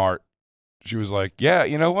 smart. She was like, yeah,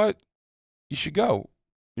 you know what? You should go.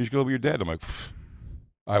 You should go live with your dad. I'm like,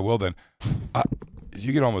 I will then.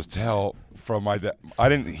 You can almost tell from my dad. I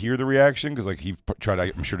didn't hear the reaction because like he tried,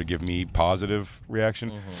 I'm sure, to give me positive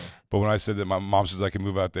reaction. But when I said that my mom says I can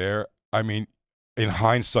move out there, I mean, in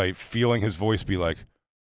hindsight, feeling his voice be like,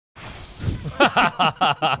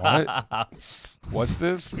 what? What's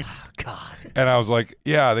this? God. And I was like,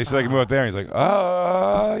 yeah, they said I can move out there. And he's like,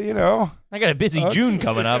 I got a busy June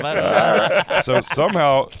coming up. I don't know. So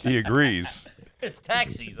somehow he agrees. It's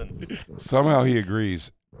tax season. Somehow he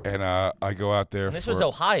agrees. And I go out there And this for was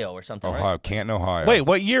Ohio or something, Ohio, right? Canton, Ohio. Wait,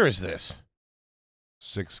 what year is this?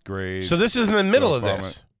 6th grade. So this is in the middle of from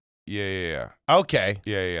this. Yeah. Okay.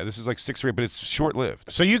 Yeah. This is like 6th grade, but it's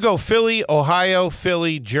short-lived. So you go Philly, Ohio,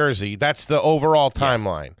 Philly, Jersey. That's the overall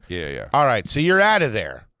timeline. Yeah. All right. So you're out of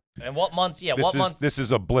there. And what months? Yeah, This is this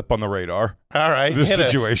is a blip on the radar. All right. This hit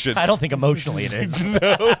us. situation. I don't think emotionally it is.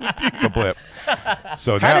 It's a blip.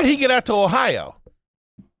 So How now, did he get out to Ohio?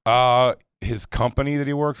 his company that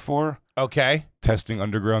he worked for, Okay. testing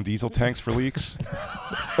underground diesel tanks for leaks.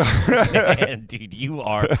 Man, dude, you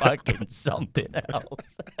are fucking something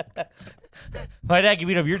else. My dad can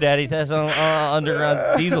beat up your daddy test on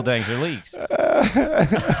underground diesel tanks or leaks.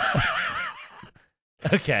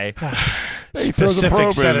 Okay.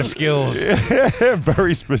 Specific set of skills.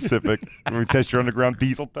 Very specific. When we test your underground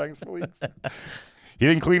diesel tanks for leaks. He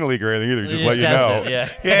didn't clean a leak or anything either. Just let you test know. it, yeah.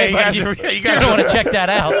 Yeah, you guys you, are. You you guys don't are. want to check that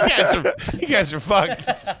out. You guys are fucked.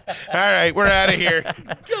 All right, we're out of here.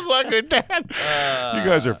 Good luck with that. You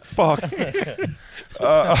guys are fucked.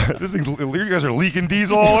 This thing's, you guys are leaking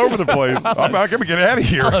diesel all over the place. I'm not gonna get out of I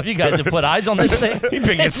here. don't know if you guys have put eyes on this thing. You've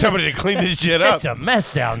been getting somebody to clean this shit up. It's a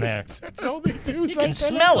mess down there. That's all they do. You can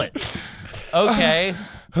smell it. Okay.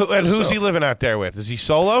 And who's he living out there with? Is he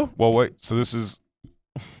solo? Well, wait. So this is.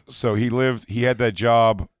 So he lived. He had that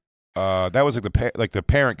job. That was like the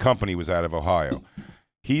parent company was out of Ohio.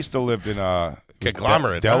 He still lived in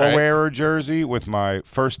Conglomerate, Delaware or Jersey with my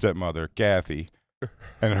first stepmother, Kathy,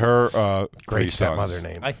 and her Great 3 sons. stepmother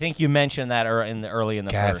name. I think you mentioned that early in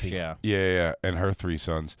the first, Kathy. yeah. Yeah, and her 3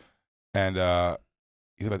 sons, and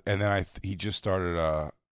then he just started.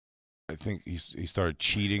 I think he started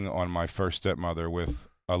cheating on my first stepmother with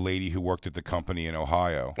a lady who worked at the company in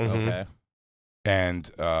Ohio. Okay. And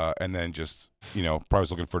then just, probably was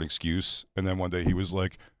looking for an excuse. And then one day he was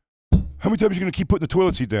like, how many times are you going to keep putting the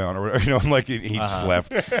toilet seat down? Or, I'm like, he just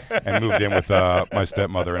left and moved in with my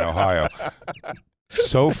stepmother in Ohio.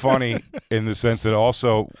 So funny in the sense that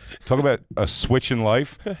also, talk about a switch in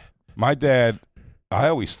life. My dad, I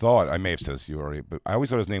always thought, I may have said this to you already, but I always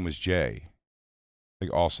thought his name was Jay.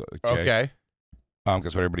 Like also, Jay. Okay.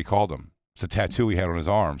 That's what everybody called him. It's a tattoo he had on his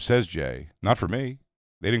arm. Says Jay. Not for me.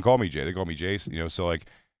 They didn't call me Jay. They called me Jason. So like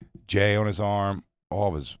Jay on his arm, all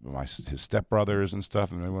of his stepbrothers and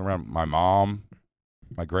stuff, and they went around. My mom,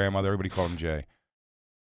 my grandmother, everybody called him Jay.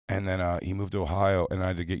 And then he moved to Ohio, and I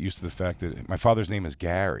had to get used to the fact that my father's name is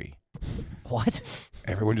Gary. What?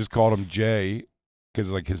 Everyone just called him Jay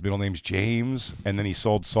because like his middle name's James, and then he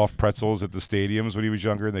sold soft pretzels at the stadiums when he was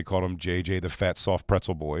younger, and they called him JJ, the fat soft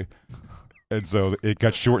pretzel boy. And so it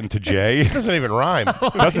got shortened to Jay. It doesn't even rhyme.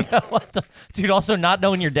 Dude, also not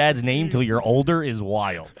knowing your dad's name till you're older is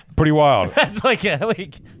wild. Pretty wild. That's like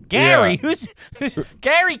Gary. Yeah. Who's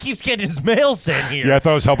Gary keeps getting his mail sent here. Yeah, I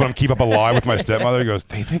thought I was helping him keep up a lie with my stepmother. He goes,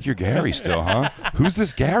 they think you're Gary still, huh? Who's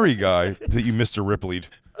this Gary guy that you Mr. Ripley'd?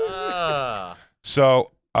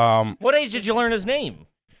 So, what age did you learn his name?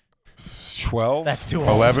 12? That's too old.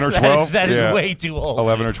 11 or 12? That is way too old.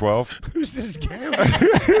 11 or 12? Who's this Gary?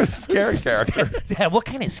 Who's this Gary character? Dad, what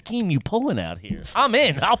kind of scheme you pulling out here? I'm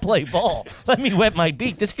in. I'll play ball. Let me wet my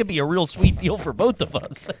beak. This could be a real sweet deal for both of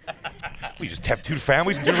us. We just have two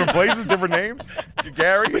families in different places, different names.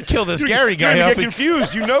 Gary. We kill this Gary guy. You get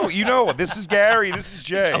confused. You know. This is Gary. This is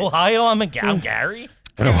Jay. Ohio, I'm Gary.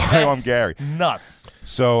 In Ohio, I'm Gary. Nuts.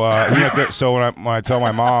 So, so when I tell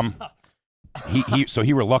my mom,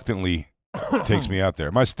 he reluctantly takes me out there.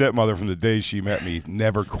 My stepmother, from the day she met me,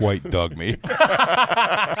 never quite dug me.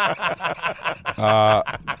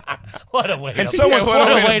 What a way! And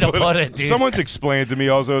to put it, dude. Someone's explained to me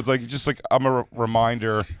also. It's like just like I'm a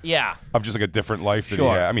reminder. Yeah. Of just like a different life that he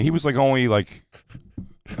Sure. had. I mean, he was like only like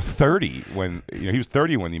 30 when he was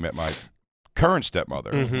 30 when he met my current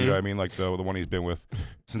stepmother. You know what I mean? Like the one he's been with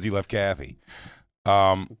since he left Kathy.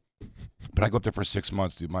 But I go up there for 6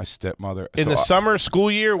 months, dude. My stepmother. In the summer, school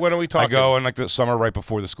year, when are we talking? I go in like the summer right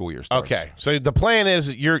before the school year starts. Okay. So the plan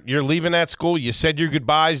is you're leaving that school. You said your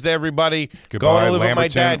goodbyes to everybody. Goodbye, going to live Lamberton,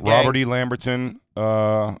 with my dad. Robert E. Lamberton,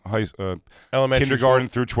 Elementary kindergarten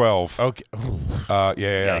school. through 12. Okay.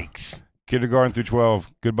 Yeah. Yikes. Kindergarten through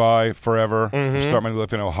 12. Goodbye forever. Start my new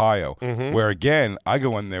life in Ohio. Where again, I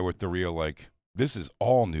go in there with the real like, this is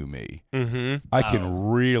all new me. I can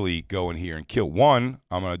really go in here and kill. One,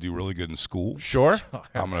 I'm going to do really good in school. Sure.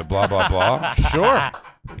 I'm going to blah, blah, blah. Sure.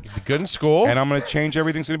 Be good in school. And I'm going to change.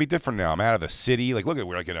 Everything's going to be different now. I'm out of the city. Like, look at,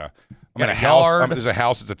 we're like in a, I'm in a yard. house. There's a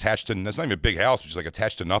house that's attached to, it's not even a big house, but just like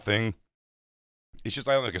attached to nothing. It's just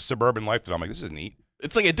like a suburban life that I'm like, this is neat.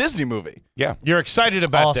 It's like a Disney movie. Yeah. You're excited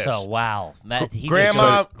about this. Also, wow.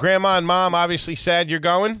 Grandma and mom obviously sad you're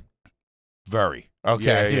going? Very. Okay.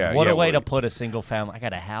 Yeah, Dude, yeah, what yeah, a way to put a single family. I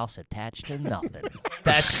got a house attached to nothing.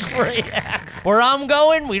 That's great. Where I'm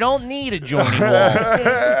going, we don't need a joining wall.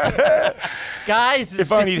 Guys,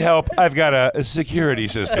 if I need help, I've got a security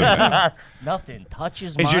system. nothing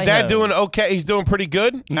touches my Is your dad home. doing okay? He's doing pretty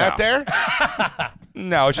good out there?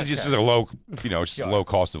 No, it's just a low, it's just a low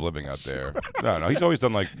cost of living out there. No, he's always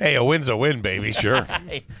done like, Hey, a win's a win, baby. sure.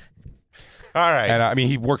 All right. And I mean,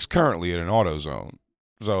 he works currently at an AutoZone.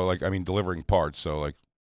 So, like, I mean, delivering parts. So, like,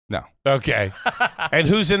 no. Okay. And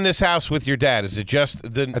who's in this house with your dad? Is it just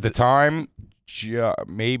At the time,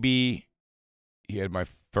 maybe he had my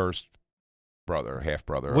first brother, half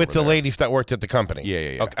brother. with the lady that worked at the company?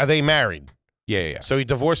 Yeah. Okay. Are they married? Yeah. So he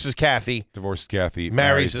divorces Kathy. Divorced Kathy.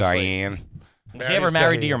 Marries this Diane. Was he ever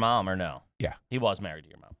married to your mom or no? Yeah. He was married to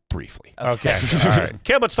your mom. Briefly. Okay. All right.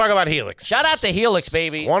 Kid, let's talk about Helix. Shout out to Helix,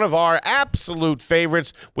 baby. One of our absolute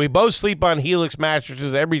favorites. We both sleep on Helix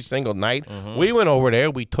mattresses every single night. We went over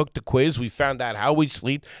there. We took the quiz. We found out how we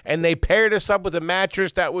sleep. And they paired us up with a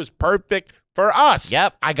mattress that was perfect for us.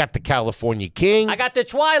 Yep. I got the California King. I got the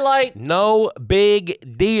Twilight. No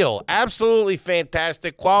big deal. Absolutely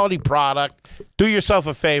fantastic. Quality product. Do yourself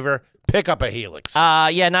a favor. Pick up a Helix.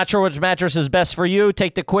 Yeah, not sure which mattress is best for you.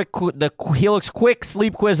 Take the Helix Quick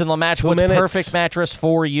Sleep Quiz and they'll match what's perfect mattress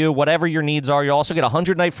for you, whatever your needs are. You also get a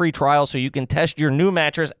 100-night free trial so you can test your new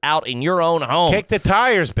mattress out in your own home. Kick the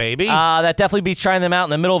tires, baby. That definitely beats trying them out in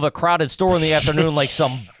the middle of a crowded store in the afternoon like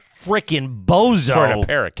some freaking bozo. Or in a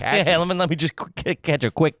pair of khakis. Yeah, let me just catch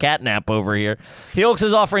a quick cat nap over here. Helix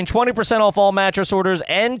is offering 20% off all mattress orders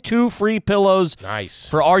and 2 free pillows. Nice.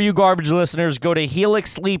 For Are You Garbage listeners, go to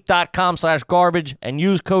helixsleep.com/garbage and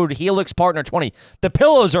use code HelixPartner20. The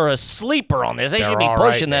pillows are a sleeper on this. They should be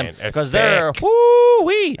pushing them because they're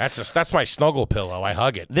woo-wee. That's my snuggle pillow. I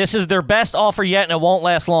hug it. This is their best offer yet, and it won't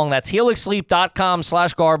last long. That's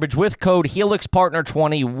helixsleep.com/garbage with code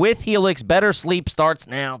HelixPartner20. With Helix, better sleep starts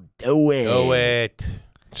now. Do it. Do it.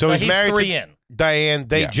 So he's married 3 to in. Diane.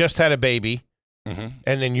 They just had a baby, and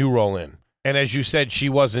then you roll in. And as you said, she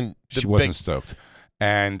wasn't stoked.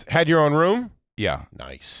 And had your own room? Yeah.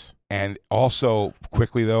 Nice. And also,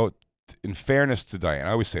 quickly, though, in fairness to Diane,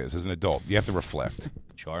 I always say this, as an adult, you have to reflect.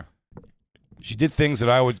 Sure. She did things that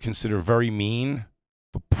I would consider very mean,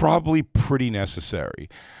 but probably pretty necessary.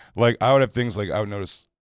 Like, I would have things like, I would notice,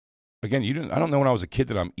 again, I don't know when I was a kid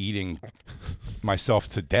that I'm eating myself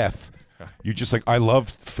to death. You just like, I love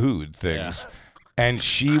food things. Yeah. And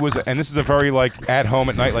she was, and this is a very like at home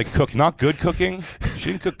at night, like cook, not good cooking.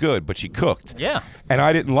 She didn't cook good, but she cooked. Yeah. And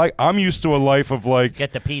I didn't like, I'm used to a life of like,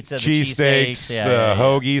 get the pizza, cheesesteaks,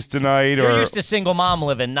 hoagies tonight. You're used to single mom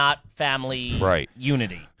living, not family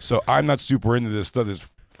unity. So I'm not super into this stuff.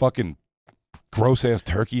 This fucking gross ass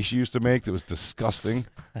turkey she used to make that was disgusting.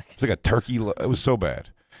 It was like a turkey, it was so bad.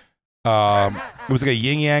 It was like a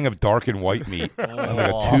yin yang of dark and white meat, and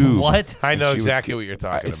like a tube. What? I know exactly what you're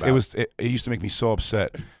talking about. It used to make me so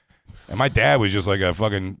upset. And my dad was just like a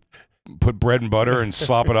fucking put bread and butter and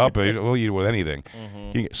slop it up, and we'll eat it with anything.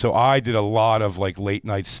 So I did a lot of like late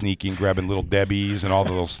night sneaking, grabbing Little Debbie's and all the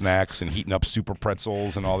little snacks, and heating up super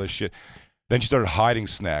pretzels and all this shit. Then she started hiding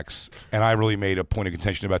snacks, and I really made a point of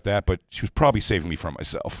contention about that, but she was probably saving me from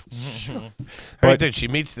myself. But then she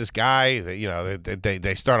meets this guy,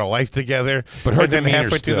 they start a life together, but her then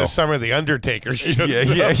halfway through the summer, the Undertaker shows up.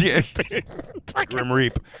 Grim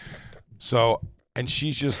Reap. So, and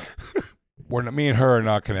she's just, me and her are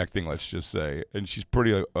not connecting, let's just say, and she's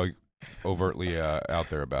pretty overtly out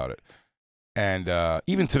there about it. And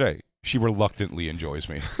even today, she reluctantly enjoys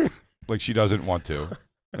me. Like, she doesn't want to.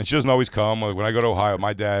 And she doesn't always come. Like when I go to Ohio,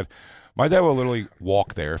 my dad will literally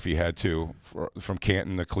walk there if he had to, from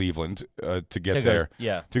Canton to Cleveland to get there.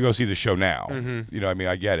 To go see the show now. You know, I mean,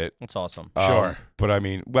 I get it. That's awesome. Sure. But I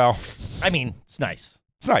mean, well. I mean, it's nice.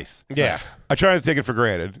 It's nice. Yeah. Nice. I try not to take it for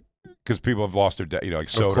granted because people have lost their dad, like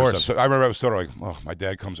soda. Of course. So I remember I was sort of like, oh, my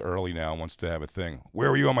dad comes early now and wants to have a thing. Where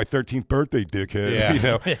were you on my 13th birthday, dickhead? Yeah. You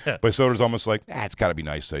know? But soda's almost like, it's got to be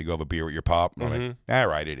nice. So you go have a beer with your pop. And I'm like, all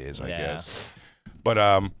right, it is, I guess.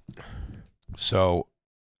 But so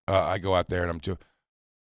I go out there and I'm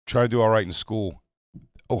trying to do all right in school.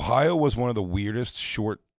 Ohio was one of the weirdest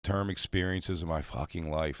short-term experiences of my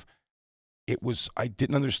fucking life. I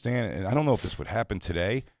didn't understand it, and I don't know if this would happen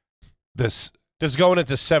today. This is going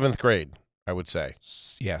into 7th grade, I would say.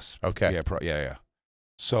 Yes. Okay. Yeah.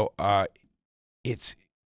 So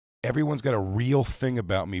everyone's got a real thing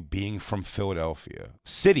about me being from Philadelphia,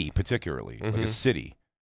 city particularly, like a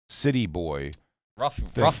city boy.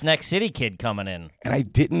 Roughneck city kid coming in. And I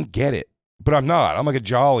didn't get it. But I'm not. I'm like a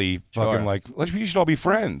jolly fucking like, you should all be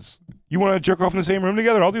friends. You want to jerk off in the same room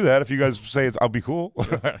together? I'll do that. If you guys say I'll be cool.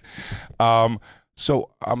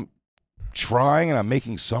 So I'm trying and I'm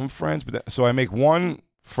making some friends. So I make one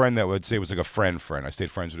friend that would say was like a friend. I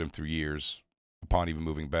stayed friends with him through years upon even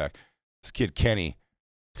moving back. This kid, Kenny,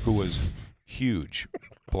 who was huge,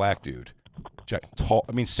 black dude. Tall,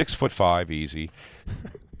 6'5", easy.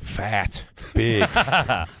 Fat, big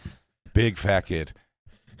fat kid.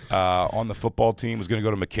 On the football team, was going to go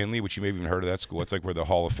to McKinley, which you may have even heard of that school. It's like where the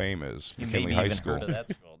Hall of Fame is. McKinley High School. Heard of that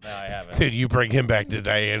school. No, I haven't. Dude, you bring him back to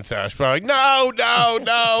Diane's house. Probably like,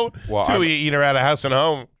 no. Well, Till we eat her out of house and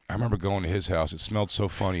home. I remember going to his house. It smelled so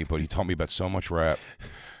funny, but he taught me about so much rap.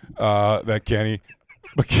 That Kenny.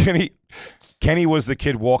 But Kenny was the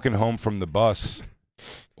kid walking home from the bus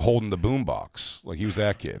holding the boombox. Like, he was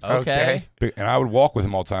that kid. Okay. And I would walk with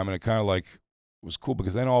him all the time, and it kind of like was cool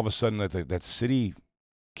because then all of a sudden that city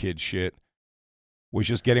kid shit was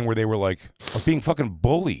just getting where they were like, I was being fucking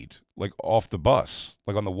bullied, like off the bus,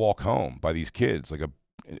 like on the walk home by these kids,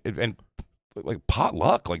 and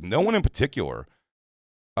potluck, like no one in particular.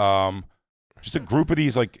 Just a group of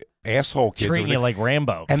these like asshole kids. Treating you like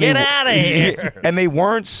Rambo. And Get out of here. And they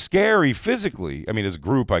weren't scary physically. I mean, as a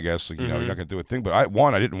group, I guess, you know, you're not going to do a thing. But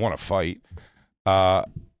I didn't want to fight.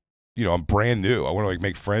 You know, I'm brand new. I want to like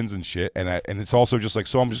make friends and shit. And it's also just like,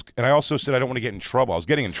 so and I also said I don't want to get in trouble. I was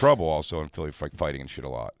getting in trouble also in Philly, like fighting and shit a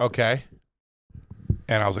lot. Okay.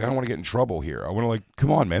 And I was like, I don't want to get in trouble here. I want to like,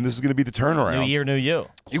 come on, man, this is going to be the turnaround. New year, new you.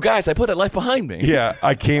 You guys, I put that life behind me. Yeah,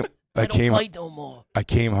 I came. I don't fight no more. I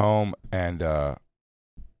came home and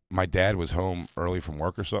my dad was home early from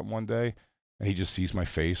work or something one day, and he just sees my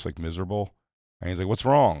face like miserable, and he's like, "What's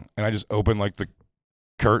wrong?" And I just open like the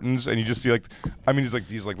curtains, and you just see like, I mean, he's like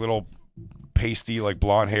these like little pasty like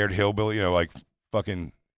blonde-haired hillbilly, you know, like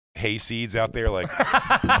fucking hay seeds out there, like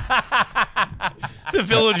the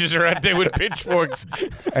villagers are out there with pitchforks.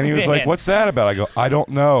 And he was like, "What's that about?" I go, "I don't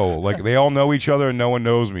know. Like they all know each other and no one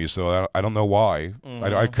knows me, so I don't know why.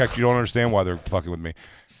 I actually don't understand why they're fucking with me."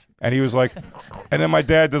 And he was like, and then my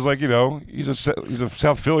dad does like, you know, he's a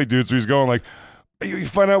South Philly dude, so he's going like, you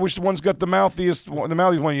find out which one's got the mouthiest one,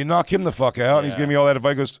 you knock him the fuck out. And he's giving me all that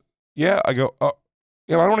advice. He goes, "Yeah." I go,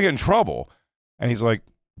 "Yeah, I don't want to get in trouble." And he's like,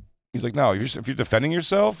 "No, if you're defending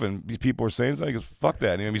yourself and these people are saying something," he goes, "Fuck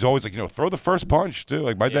that." And he's always like, you know, throw the first punch too.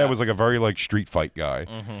 Like my dad was like a very like street fight guy.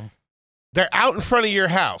 They're out in front of your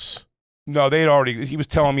house. No, he was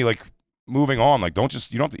telling me like, moving on, like you don't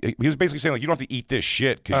have to, he was basically saying like, you don't have to eat this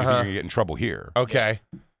shit because you think you're gonna get in trouble here. Okay.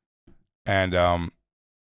 And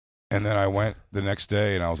then I went the next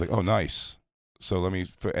day and I was like, "Oh, nice." So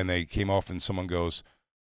and they came off and someone goes,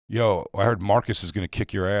 "Yo, I heard Marcus is gonna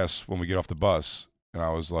kick your ass when we get off the bus." And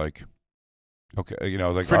I was like, "Okay," you know, I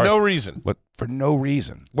was like, for no reason. What? For no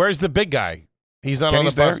reason. Where's the big guy? He's not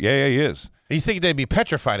Kenny's on the bus. there? Yeah, he is. You think they'd be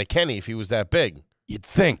petrified of Kenny if he was that big? You'd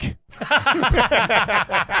think.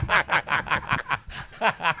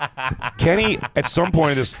 Kenny, at some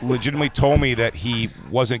point in this, legitimately told me that he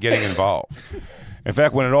wasn't getting involved. In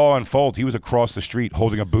fact, when it all unfolds, he was across the street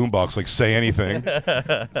holding a boombox, like, "Say anything."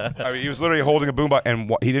 I mean, he was literally holding a boombox,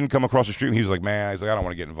 and he didn't come across the street. He was like, "Man," he's like, "I don't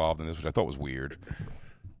want to get involved in this," which I thought was weird.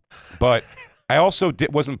 But I also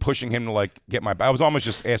wasn't pushing him to, like, I was almost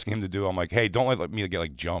just asking him to do, I'm like, "Hey, don't let me get,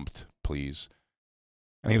 like, jumped, please."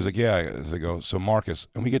 And he was like, "Yeah." As I go, "So Marcus,"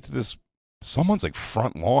 and we get to this, someone's like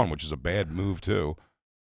front lawn, which is a bad move too.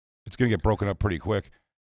 It's gonna get broken up pretty quick.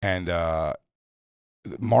 And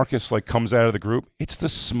Marcus like comes out of the group. It's the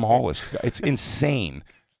smallest guy. It's insane.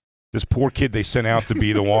 This poor kid they sent out to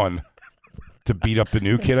be the one to beat up the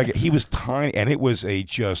new kid. He was tiny, and it was a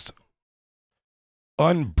just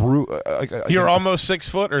You're almost 6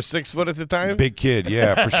 foot or 6 foot at the time? Big kid,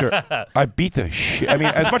 yeah, for sure. I beat the shit. I mean,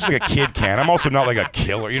 as much as like a kid can. I'm also not like a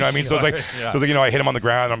killer, you know what I mean? So it's like, you know, I hit him on the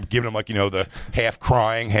ground, and I'm giving him like, you know, the half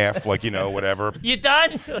crying, half like, you know, whatever. You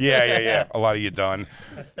done? Yeah. A lot of you done.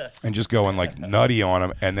 And just going like nutty on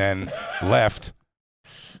him, and then left.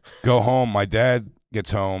 Go home. My dad gets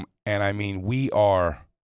home, and I mean, it's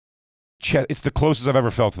the closest I've ever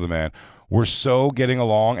felt to the man. We're so getting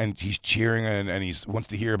along, and he's cheering, and he wants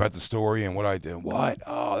to hear about the story and what I did. What?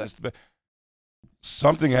 Oh, that's the best.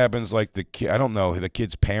 Something happens, like the kid, I don't know, the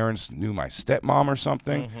kid's parents knew my stepmom or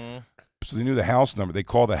something. So they knew the house number. They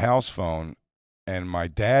call the house phone, and my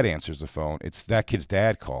dad answers the phone. It's that kid's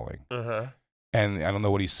dad calling. And I don't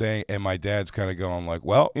know what he's saying, and my dad's kind of going like,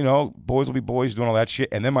 "Well, you know, boys will be boys," doing all that shit.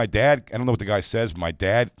 And then my dad, I don't know what the guy says, but my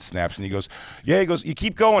dad snaps, and he goes, "You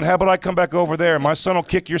keep going. How about I come back over there? My son will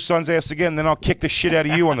kick your son's ass again, and then I'll kick the shit out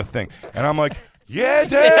of you on the thing." And I'm like, "Yeah,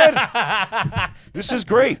 Dad, this is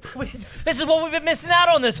great. This is what we've been missing out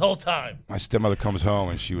on this whole time." My stepmother comes home,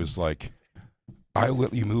 and she was like, "I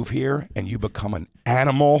let you move here, and you become an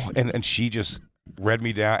animal," and she just read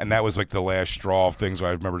me down, and that was like the last straw of things where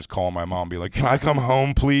I remember just calling my mom, be like, "Can I come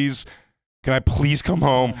home, please? Can I please come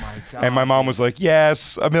home?" Oh my God. And my mom was like,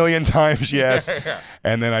 "Yes, a million times, yes."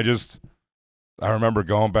 And then I remember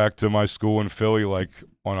going back to my school in Philly like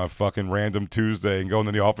on a fucking random Tuesday and going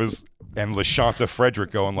to the office, and LaShanta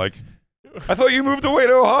Frederick going like, "I thought you moved away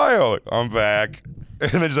to Ohio." Like, "I'm back."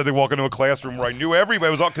 And then just had to walk into a classroom where I knew everybody.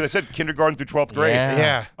 It was all because I said kindergarten through 12th grade.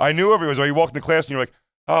 Yeah. I knew everybody. So you walk into class and you're like,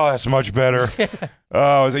 "Oh, that's much better."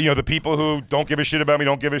 You know, the people who don't give a shit about me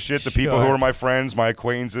don't give a shit. The people who are my friends, my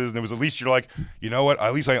acquaintances, and it was at least you're like, you know what?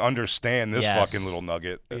 At least I understand this fucking little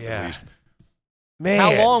nugget. At least. Man,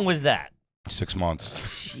 how long was that? 6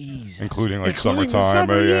 months, Jesus, including like Including the summertime.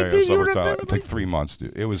 summer, Yeah, you were up summertime. there, It's like 3 months,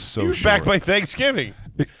 dude. It was so you were short. back by Thanksgiving.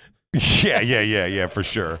 Yeah, for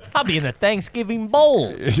sure. I'll be in the Thanksgiving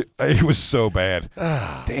Bowl. It was so bad.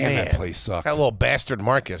 Oh, Damn, man. that place sucked. That little bastard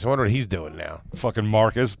Marcus. I wonder what he's doing now. Fucking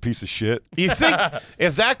Marcus, piece of shit. You think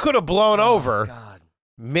if that could have blown over,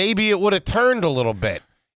 maybe it would have turned a little bit.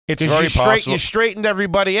 It's very possible. You straightened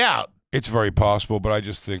everybody out. It's very possible, but I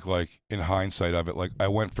just think, like, in hindsight of it, like, I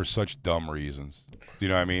went for such dumb reasons. Do you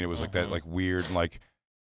know what I mean? It was like that, like, weird, and like,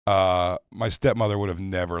 my stepmother would have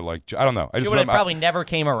never, like, I don't know. I just would have probably never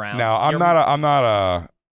came around. No, I'm not a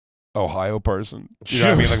Ohio person. You know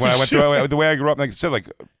what I mean? Like, when I went through the way I grew up, like I said, like,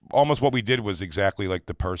 almost what we did was exactly like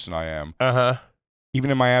the person I am.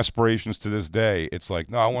 Even in my aspirations to this day, it's like,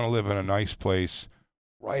 no, I want to live in a nice place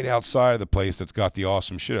right outside of the place that's got the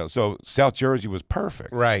awesome shit out. So South Jersey was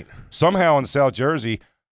perfect. Right. Somehow in South Jersey,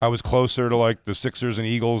 I was closer to like the Sixers and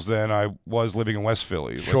Eagles than I was living in West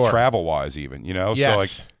Philly, Sure. like, travel-wise even, you know? Yes. So like,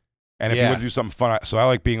 and if you want to do something fun, so I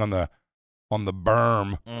like being on the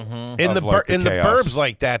berm. In the chaos. burbs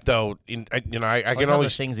like that though, I can only the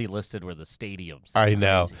things he listed were the stadiums. I That's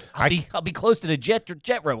know. crazy. I'll be close to the jet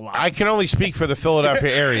row line. I can only speak for the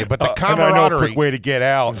Philadelphia area, but the I gotta know a camaraderie. quick way to get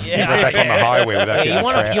out. Yeah. Get right back on the highway without getting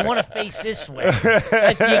traffic. You want to face this way.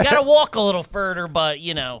 You got to walk a little further, but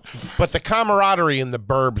you know. But the camaraderie in the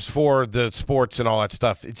burbs for the sports and all that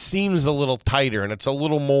stuff, it seems a little tighter and it's a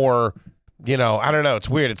little more, I don't know. It's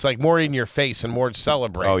weird. It's like more in your face and more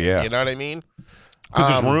celebrate. Oh, yeah. You know what I mean? Because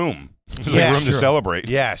there's room. There's yeah, room to celebrate.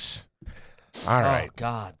 Yes. All right. Oh,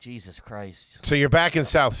 God. Jesus Christ. So you're back in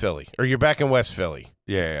South Philly, or you're back in West Philly.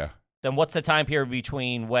 Yeah. Then what's the time period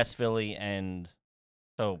between West Philly and,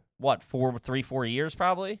 so what, 4 years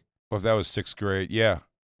probably? Well, if that was 6th grade, yeah.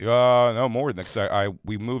 No, more than that. 'Cause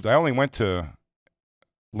we moved. I only went to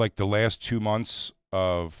like the last 2 months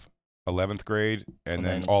of 11th grade and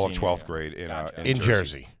then all of 12th grade in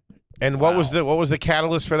Jersey. And what was the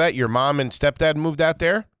catalyst for that? Your mom and stepdad moved out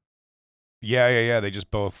there? Yeah.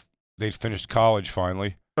 They'd finished college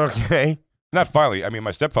finally. Okay. Not finally. I mean, my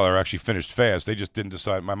stepfather actually finished fast. They just didn't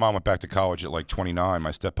decide. My mom went back to college at like 29.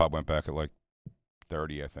 My steppop went back at like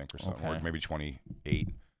 30, I think, or something, or maybe 28.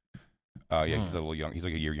 Yeah, he's a little young. He's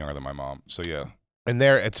like a year younger than my mom. So yeah. And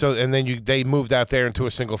then they moved out there into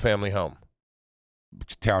a single family home.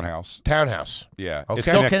 Townhouse. Yeah. Okay.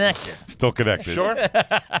 Still connected. Still connected. Sure.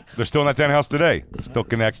 They're still in that townhouse today. Still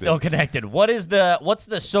connected. Still connected. What's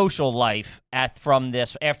the social life from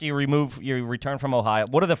this after you return from Ohio?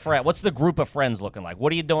 What's the group of friends looking like?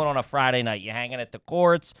 What are you doing on a Friday night? You hanging at the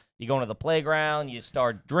courts? You going to the playground? You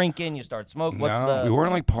start drinking? You start smoking? We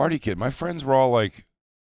weren't like party kid. My friends were all like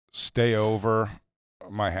stay over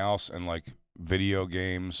my house and like video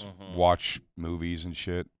games, watch movies and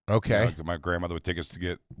shit. Okay. Like my grandmother would take us to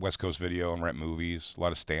get West Coast Video and rent movies. A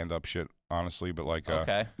lot of stand-up shit, honestly. But like,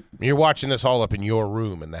 okay. You're watching this all up in your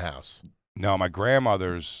room in the house. No, my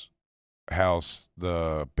grandmother's house,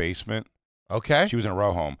 the basement. Okay. She was in a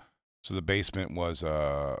row home, so the basement was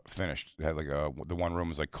finished. It had like the one room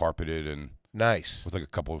was like carpeted and nice with like a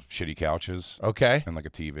couple of shitty couches. Okay. And like a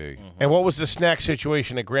TV. And what was the snack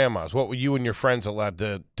situation at grandma's? What were you and your friends allowed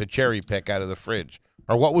to cherry pick out of the fridge?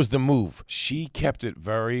 Or what was the move? She kept it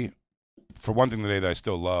very, for one thing today that I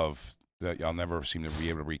still love, that I'll never seem to be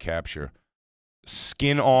able to recapture,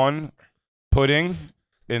 skin-on pudding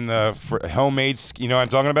in the homemade, you know what I'm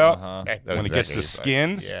talking about? When it gets the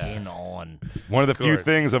skin. Skin on. One of the few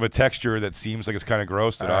things of a texture that seems like it's kind of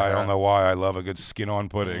gross that I don't know why I love a good skin-on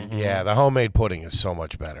pudding. Yeah, the homemade pudding is so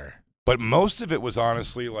much better. But most of it was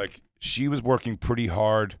honestly like she was working pretty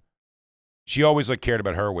hard. She always like cared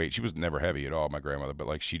about her weight. She was never heavy at all, my grandmother, but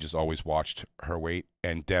like she just always watched her weight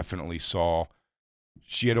and definitely saw.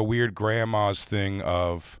 She had a weird grandma's thing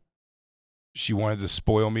of she wanted to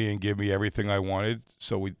spoil me and give me everything I wanted.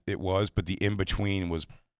 So but the in between was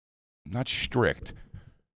not strict,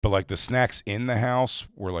 but like the snacks in the house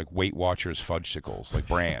were like Weight Watchers fudgesicles, like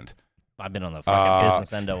brand. I've been on the fucking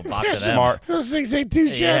business end of a box of them. Smart. Those things ain't too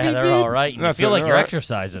shabby, yeah, they're dude. all right. You feel like you're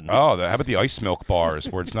exercising. Oh, how about the ice milk bars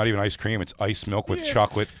where it's not even ice cream, it's ice milk with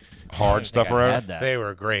chocolate hard stuff around it? They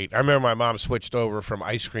were great. I remember my mom switched over from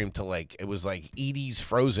ice cream to it was like Edie's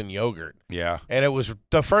frozen yogurt. Yeah. And it was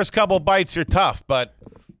the first couple bites are tough, but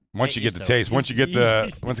once you get the taste, once it gets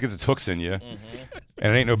its hooks in you, and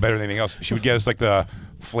it ain't no better than anything else. She would get us like the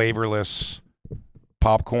flavorless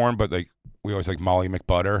popcorn, but we always like Molly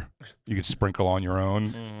McButter. You could sprinkle on your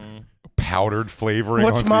own powdered flavoring.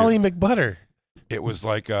 What's Molly McButter? It was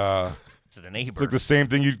like to the neighbor. It's like the same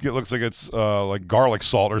thing you get. Looks like it's like garlic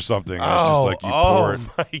salt or something. It's just like you pour it,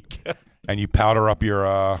 my God. and you powder up your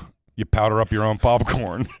own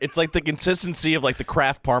popcorn. It's like the consistency of like the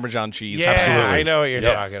Kraft Parmesan cheese. Yeah, Absolutely. I know what you're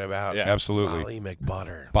talking about. Yeah. Absolutely. Molly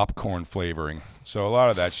McButter. Popcorn flavoring. So a lot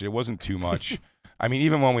of that shit. It wasn't too much. I mean,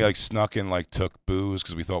 even when we like snuck and like took booze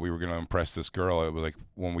because we thought we were going to impress this girl, it was like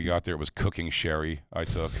when we got there, it was cooking sherry I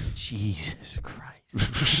took. Jesus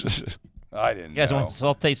Christ. I didn't You guys know. want to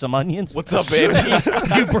saute some onions? What's up, baby?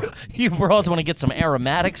 you bros want to get some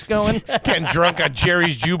aromatics going? Getting drunk on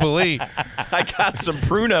Jerry's Jubilee. I got some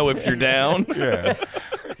Pruno if you're down. Yeah.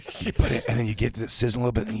 You put it, and then you get to sizzle a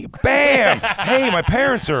little bit, and you bam! Hey, my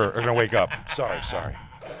parents are going to wake up. Sorry.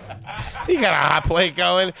 You got a hot plate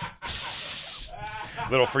going.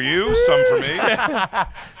 Little for you, some for me.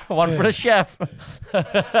 One for the chef.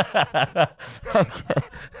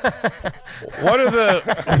 What are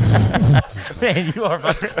the? Man, you are.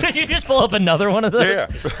 Did you just pull up another one of those?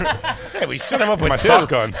 Yeah. Hey, we set him up with My two. sock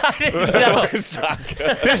gun. No,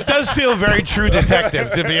 This does feel very True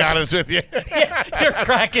Detective, to be honest with you. you're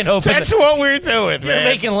cracking open. That's what we're doing, You're man.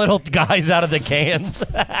 making little guys out of the cans.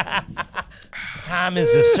 Time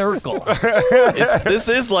is a circle. This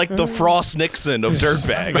is like the Frost Nixon of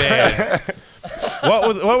dirtbags.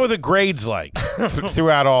 What were the grades like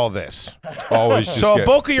throughout all this? Always just So a get,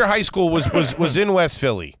 bulk of your high school was in West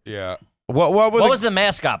Philly. yeah, What What was the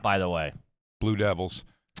mascot, by the way? Blue Devils,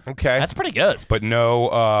 Okay. That's pretty good. but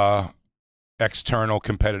no external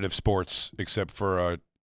competitive sports except for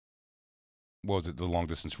what was it? The long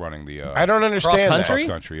distance running. The I don't understand Cross that. country?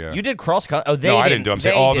 cross country. Yeah. You did cross country. Oh, they no, didn't. I didn't do. I'm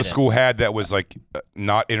saying They all the didn't. school had that was like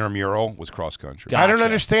not intramural was cross country. Got- I don't Gotcha.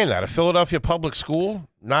 understand that. A Philadelphia public school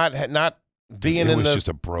not being It in was the just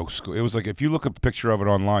a broke school. It was like if you look up a picture of it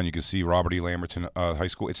online, you can see Robert E. Lamberton High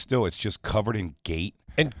School. It's just covered in gate.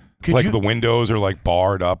 and could Like you the windows are like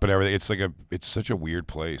barred up and everything. It's such a weird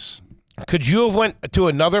place. could you have went to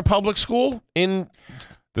another public school in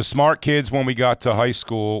The smart kids, when we got to high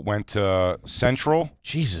school, went to Central.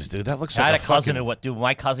 Jesus, dude, that looks I like had a cousin fucking- who, dude,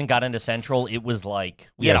 my cousin got into Central. It was like,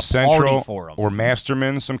 we Yeah, had a Central party for him. or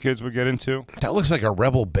Masterman. Some kids would get into, that looks like a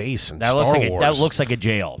rebel base in That Star looks like Wars. that looks like a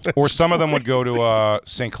jail. or some of them would go to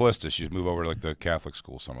St. Callistus. You'd move over to like the Catholic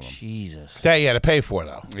school. Some of them. Jesus. that you had to pay for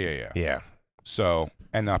though. Yeah. Yeah, So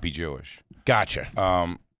and not be Jewish. gotcha.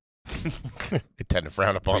 I tend to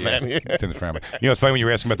frown upon Yeah, that. tend to frown back. You know, it's funny when you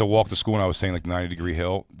were asking about the walk to school, and I was saying like 90-degree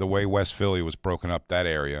hill. The way West Philly was broken up, that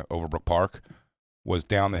area, Overbrook Park, was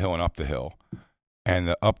down the hill and up the hill. And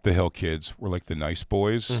the up the hill kids were like the nice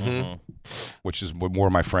boys, which is what more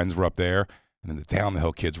of my friends were up there. And then the down the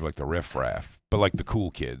hill kids were like the riffraff, but like the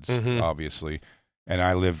cool kids, obviously. And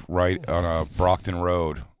I lived right on Brockton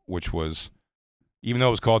Road, which was, even though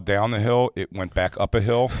it was called down the hill, it went back up a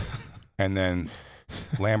hill. And then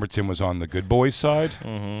Lamberton was on the good boys side,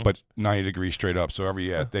 but 90 degrees straight up. So every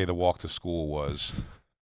day the walk to school was,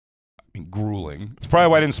 I mean, grueling. It's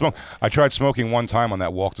probably why I didn't smoke. I tried smoking one time on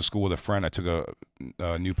that walk to school with a friend. I took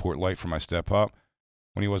a Newport Light for my step-up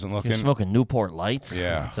when he wasn't looking. You're smoking Newport Lights?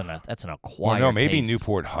 Yeah. That's an Well, acquired no, maybe taste.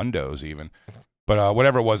 Newport Hundos even. But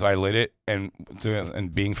whatever it was, I lit it, and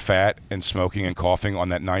being fat and smoking and coughing on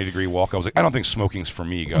that 90-degree walk, I was like, I don't think smoking's for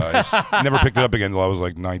me, guys. Never picked it up again until I was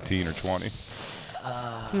like 19 or 20.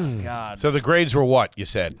 God. So the grades were what you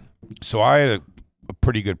said? So I had a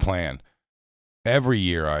pretty good plan. Every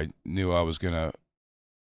year I knew I was going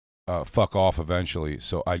to fuck off eventually,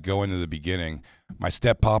 so I'd go into the beginning. My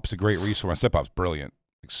step-pop's a great resource. My step-pop's brilliant,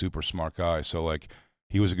 like, super smart guy. So, like,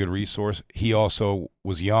 he was a good resource. He also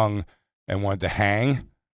was young and wanted to hang.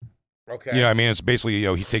 Okay. You know what I mean? It's basically, you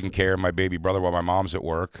know, he's taking care of my baby brother while my mom's at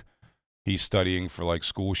work. He's studying for, like,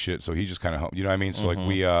 school shit, so he just kind of helped. You know what I mean? So,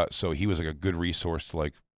 like, so he was, like, a good resource to,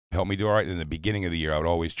 like, help me do all right. In the beginning of the year, I would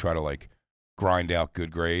always try to, like, grind out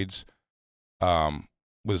good grades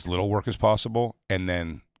with as little work as possible, and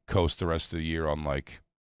then coast the rest of the year on, like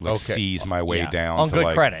seize my way down. On to, good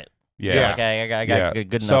like, credit. Yeah. Okay, I got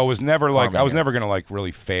good enough. So it was never like, I was karma never going to, like,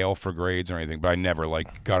 really fail for grades or anything, but I never,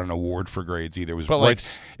 like, got an award for grades either. It was, But, like,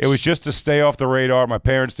 it was just to stay off the radar. My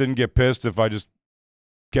parents didn't get pissed if I just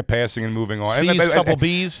kept passing and moving on. C's, couple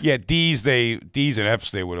B's. Yeah, D's and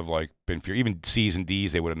F's they would have, like, been few. Even C's and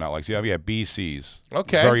D's they would have not liked. Yeah, B's, C's.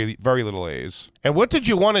 Okay. Very, very little A's. And what did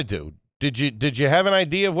you want to do? Did you have an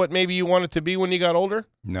idea of what maybe you wanted to be when you got older?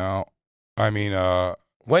 No. I mean,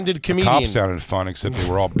 When did the comedian? cops sounded fun, except they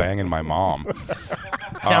were all banging my mom.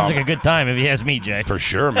 Sounds like a good time if you ask me, Jay. For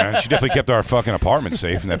sure, man. She definitely kept our fucking apartment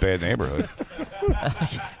safe in that bad neighborhood.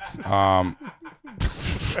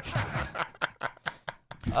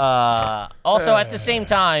 Also, at the same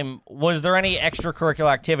time, was there any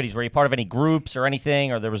extracurricular activities? Were you part of any groups or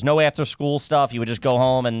anything, or there was no after-school stuff? You would just go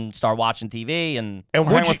home and start watching TV and And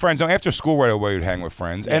Hang would you, with friends. No, after school right away, we'd hang with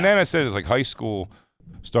friends. And then I said, it's like high school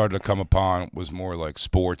started to come upon was more like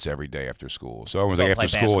sports every day after school. So everyone was like Go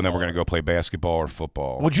after play school, and then we're basketball. going to go play basketball or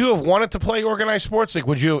football. would you have wanted to play organized sports? Like,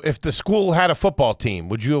 would you, if the school had a football team,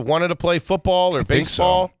 would you have wanted to play football or I think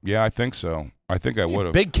baseball? so. Yeah, I think so. I think I would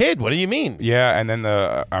have. Big kid. What do you mean? Yeah, and then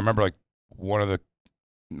I remember like one of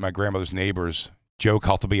my grandmother's neighbors, Joe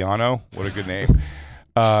Caltabiano. What a good name.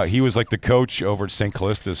 He was like the coach over at St.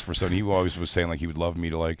 Callistus for something. He always was saying like he would love me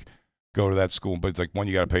to like go to that school, but it's like, one,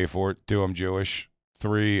 you got to pay for it. Two, I'm Jewish.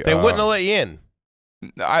 Three, They wouldn't have let you in.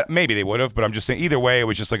 maybe they would have, but I'm just saying either way, it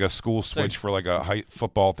was just like a school switch for like a high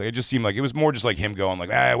football thing. It just seemed like it was more just like him going like,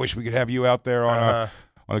 I wish we could have you out there on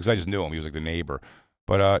because I just knew him. He was like the neighbor.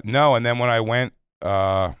 But no, and then when I went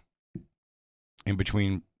in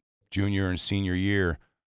between junior and senior year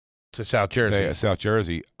to South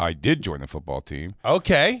Jersey, I did join the football team.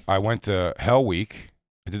 Okay. I went to Hell Week.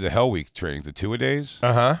 I did the Hell Week training, the 2-a-days.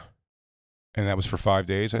 Uh-huh. And that was for 5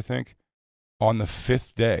 days, I think. On the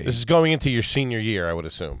 5th day. This is going into your senior year, I would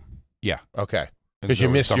assume. Yeah. Okay. Because you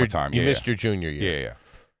missed your junior year. Yeah.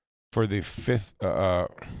 For the fifth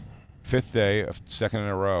day of second in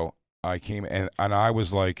a row, I came and I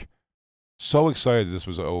was like so excited that this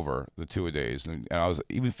was over, the 2-a-days, and I was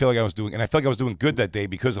even feel like I was doing, and I felt like I was doing good that day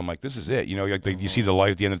because I'm like, this is it, you know, like you see the light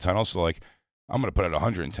at the end of the tunnel, so like I'm gonna put out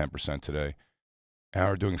 110% today, and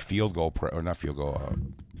we're doing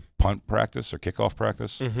punt practice or kickoff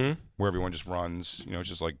practice, where everyone just runs, you know, it's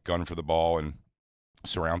just like gun for the ball and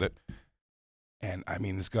surround it, and I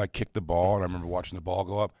mean this guy kicked the ball, and I remember watching the ball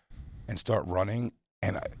go up and start running,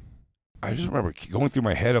 and I just remember going through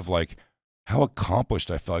my head of like how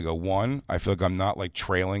accomplished I feel. I go, one, I feel like I'm not like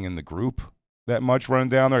trailing in the group that much running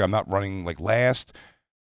down there. I'm not running like last.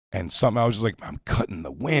 And something, I was just like, I'm cutting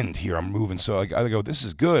the wind here. I'm moving. So like, I go, this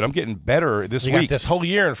is good. I'm getting better this week. You got this whole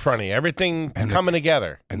year in front of you. Everything's coming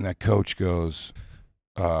together. And that coach goes,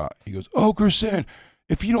 he goes, Okerson,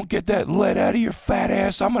 if you don't get that lead out of your fat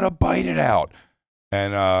ass, I'm going to bite it out.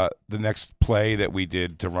 And the next play that we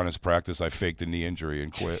did to run his practice, I faked a knee injury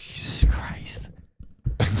and quit. Jesus Christ.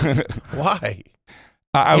 Why?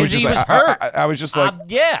 I was just hurt. I was just like,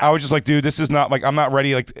 yeah. I was just like, dude, this is not like, I'm not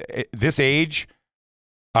ready. Like this age,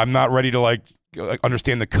 I'm not ready to like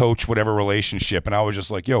understand the coach, whatever relationship. And I was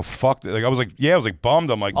just like, yo, fuck. Like I was like bummed.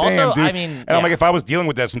 I'm like, damn, also, dude. I mean, and I'm like, if I was dealing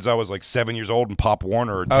with that since I was like 7 years old in Pop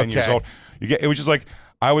Warner or 10 years old, it was just like,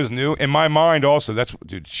 I was new in my mind. Also, that's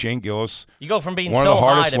dude. Shane Gillis. You go from being one so of the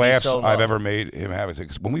hardest high laughs to be so I've low. ever made him have.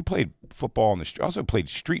 Because when we played football on the street, I also played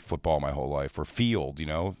street football my whole life, or field, you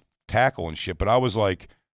know, tackle and shit. But I was like,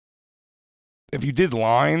 if you did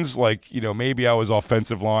lines, like, you know, maybe I was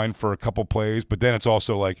offensive line for a couple plays, but then it's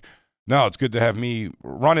also like, no, it's good to have me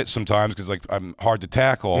run it sometimes because like I'm hard to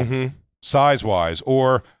tackle size wise,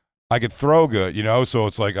 or I could throw good, you know, so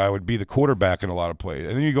it's like I would be the quarterback in a lot of plays.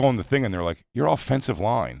 And then you go on the thing and they're like, you're offensive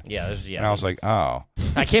line. Yeah. And I was like, oh.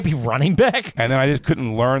 I can't be running back. And then I just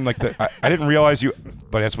couldn't learn, like, I didn't realize you,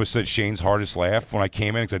 but that's what said Shane's hardest laugh when I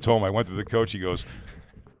came in, because I told him, I went to the coach, he goes,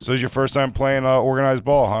 so this is your first time playing organized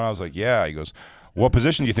ball, huh? And I was like, yeah. He goes, what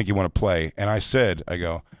position do you think you want to play? And I said, I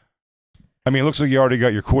go, I mean, it looks like you already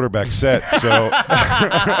got your quarterback set, so.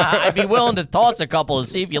 I'd be willing to toss a couple and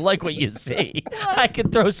see if you like what you see. I can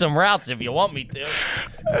throw some routes if you want me to.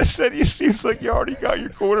 I said, it seems like you already got your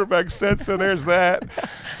quarterback set, so there's that.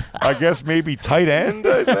 I guess maybe tight end?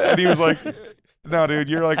 I said. And he was like, no, dude,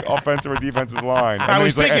 you're like offensive or defensive line. And I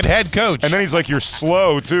was thinking head coach. And then he's like, you're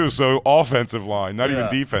slow, too, so offensive line, not even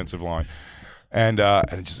defensive line. And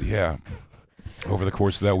just, yeah. Over the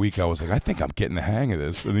course of that week, I was like, I think I'm getting the hang of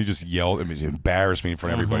this. And he just yelled at me, he embarrassed me in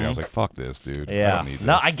front of everybody. I was like, fuck this, dude. Yeah. I don't need this.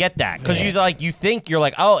 No, I get that. Because you think you're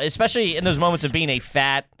like, oh, especially in those moments of being a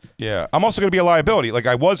fat. Yeah. I'm also going to be a liability. Like,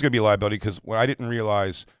 I was going to be a liability because when I didn't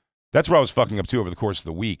realize, that's where I was fucking up too over the course of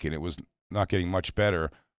the week, and it was not getting much better,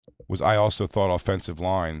 was I also thought offensive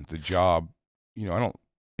line, the job, you know, I don't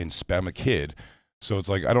inspect, I'm a kid. So it's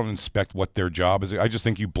like, I don't inspect what their job is. I just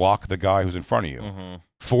think you block the guy who's in front of you.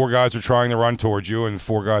 4 guys are trying to run towards you, and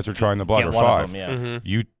 4 guys are trying to block, or 5.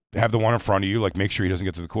 You have the one in front of you, like, make sure he doesn't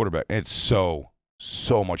get to the quarterback. And it's so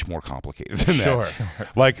much more complicated than that.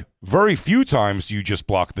 Like, very few times you just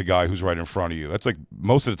block the guy who's right in front of you. That's like,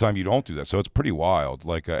 most of the time you don't do that. So it's pretty wild.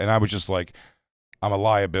 Like, and I was just like, I'm a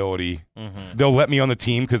liability. They'll let me on the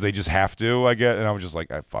team because they just have to, I get. And I was just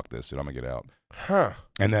like, fuck this, dude, I'm going to get out.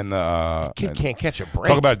 And then the kid can't catch a break.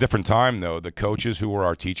 Talk about a different time, though. The coaches who were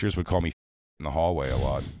our teachers would call me in the hallway a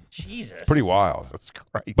lot. Jesus. Pretty wild. That's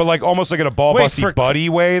great. But like almost like in a ball busty buddy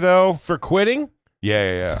way, though. For quitting?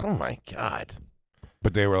 Yeah. Oh, my God.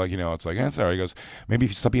 But they were like, you know, it's like, that's all right. He goes, maybe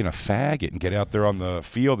if you stop being a faggot and get out there on the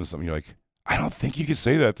field and something. You're like, I don't think you could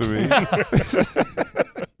say that to me.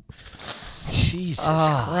 Jesus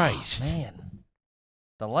Christ. Man.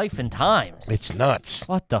 The life and times. It's nuts.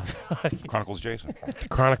 What the fuck? Chronicles Jason. The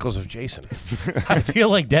Chronicles of Jason. I feel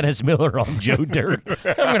like Dennis Miller on Joe Dirt.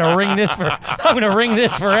 I'm gonna ring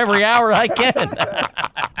this for every hour I can.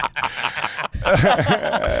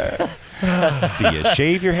 Do you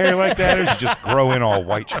shave your hair like that, or does it just grow in all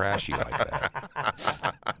white trashy like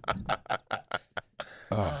that?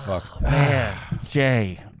 Oh fuck, man,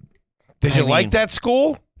 Jay. Did you like that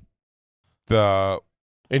school? In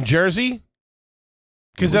Jersey?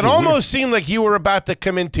 Because it almost seemed like you were about to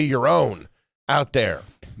come into your own out there.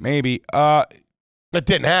 Maybe. That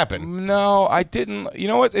didn't happen. No, I didn't. You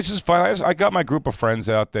know what? It's just fun. I got my group of friends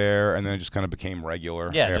out there, and then it just kind of became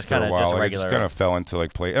regular. Yeah, after just kinda a while. just Like, regular. I just kind of fell into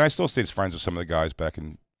like play, and I still stayed friends with some of the guys back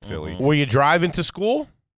in Philly. Were you driving to school?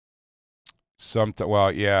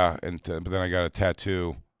 Well, yeah, but then I got a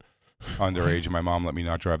tattoo underage, and my mom let me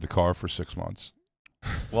not drive the car for 6 months.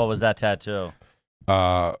 What was that tattoo?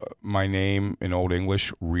 My name in Old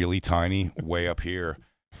English, really tiny, way up here,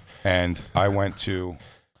 and I went to.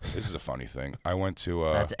 This is a funny thing. I went to.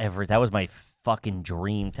 That was my fucking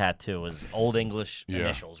dream tattoo. Was Old English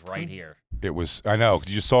initials right here. It was. I know.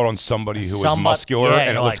 'Cause you saw it on somebody who was muscular,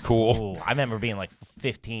 and it looked cool. Ooh, I remember being like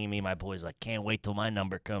 15. Me and my boys like, can't wait till my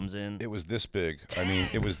number comes in. It was this big. I mean,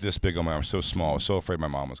 it was this big on my arm. So small. I was so afraid my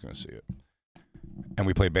mom was going to see it. And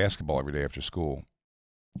we played basketball every day after school.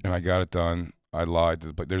 And I got it done. I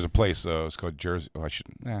lied, but there's a place. It's called Jersey. Oh,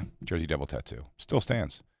 Jersey Devil Tattoo. Still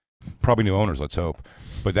stands. Probably new owners. Let's hope.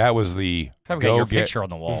 But that was the Probably got your picture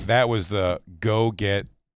on the wall. That was the go get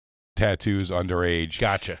tattoos underage.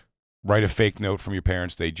 Gotcha. Write a fake note from your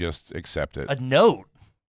parents. They just accept it. A note.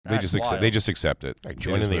 They just accept it. Like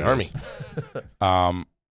joining the army.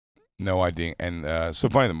 No idea. And so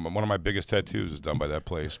funny. One of my biggest tattoos is done by that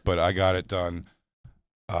place. But I got it done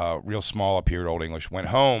real small up here at Old English. Went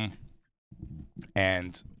home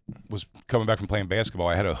and was coming back from playing basketball.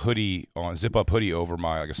 I had a hoodie on, zip-up hoodie over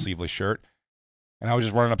my a sleeveless shirt, and I was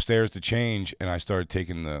just running upstairs to change, and I started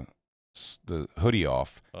taking the hoodie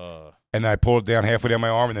off, and then I pulled it down halfway down my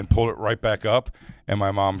arm, and then pulled it right back up, and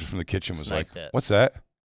my mom from the kitchen was like, "What's that?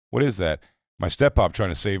 What is that?" My step-pop trying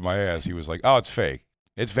to save my ass. He was like, "Oh, it's fake.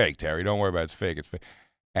 It's fake, Terry. Don't worry about it. It's fake. It's fake."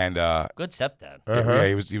 And good stepdad. Yeah,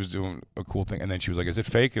 he was doing a cool thing, and then she was like, "Is it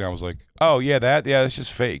fake?" And I was like, "Oh yeah, it's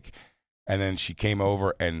just fake." And then she came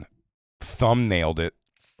over and thumbnailed it,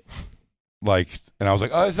 and I was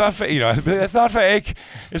like, "Oh, it's not fake. It's not fake.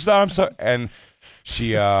 It's not." I'm sorry. And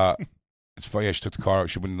she, it's funny. Yeah, she took the car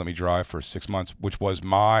out. She wouldn't let me drive for 6 months, which was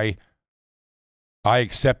I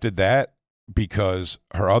accepted that because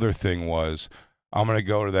her other thing was, I'm gonna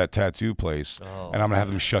go to that tattoo place and I'm gonna have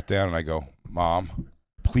them shut down. And I go, "Mom,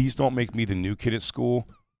 please don't make me the new kid at school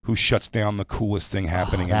who shuts down the coolest thing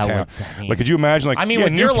happening in town." Like, could you imagine? Like,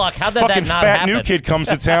 with your luck, how did that fucking not fat happen? new kid comes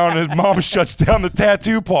to town and his mom shuts down the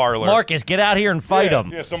tattoo parlor. Marcus, get out here and fight him.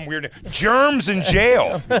 Yeah, some weird germs in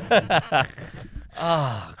jail.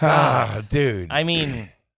 Oh, God. Dude. I mean,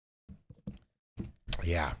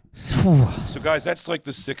 yeah. So, guys, that's like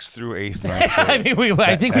the 6th through 8th night. I mean,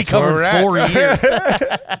 I think we That's where covered we're 4 years.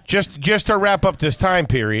 Just to wrap up this time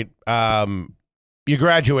period, you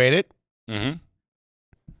graduated. Mm-hmm.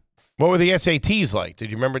 What were the SATs like? Do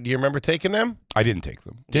you remember taking them? I didn't take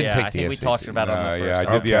them. Didn't take I the think we SATs. talked about it on the first. Yeah, I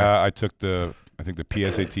did. Okay. Yeah, I took I think the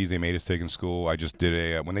PSATs they made us take in school. I just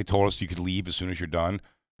did when they told us you could leave as soon as you're done.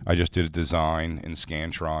 I just did a design in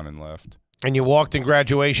Scantron and left. And you walked in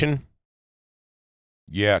graduation?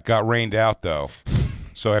 Yeah, it got rained out though.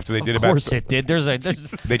 So after they did Of course it did. There's they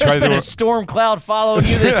tried to been do a storm cloud following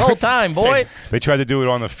you this whole time, boy. They tried to do it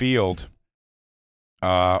on the field.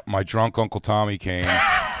 My drunk Uncle Tommy came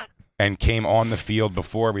on the field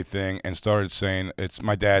before everything and started saying, it's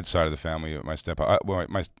my dad's side of the family, my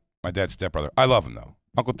dad's stepbrother. I love him though.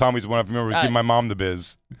 Uncle Tommy's the one I remember giving my mom the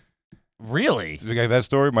biz. Really? Did you get that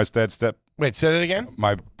story? My dad's Wait, say it again?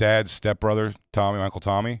 My dad's stepbrother, Tommy, my Uncle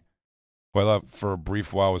Tommy, who I love, for a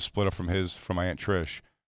brief while was split up from my Aunt Trish.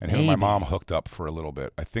 And him and my mom hooked up for a little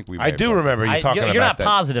bit. I think I do remember you talking about that. You're not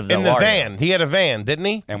positive, though, in the are you? van. He had a van, didn't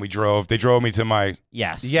he? And they drove me to my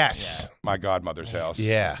Yes. my godmother's house.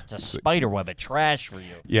 Yeah. It's a spider web of trash for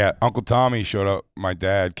you. Yeah, Uncle Tommy showed up. My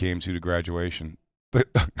dad came to the graduation.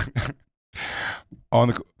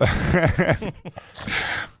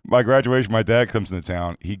 My graduation, my dad comes into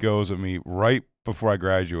town. He goes with me right before I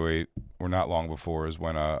graduate, or not long before, is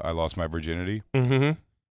when I lost my virginity. Mm-hmm.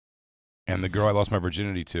 And the girl I lost my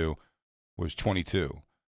virginity to was 22.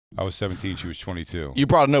 I was 17. She was 22. You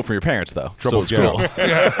brought a note from your parents, though. Trouble so it's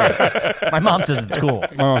cool. My mom says it's cool.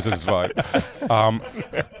 My mom says it's fine.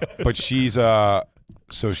 But she's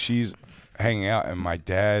she's hanging out, and my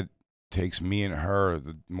dad takes me and her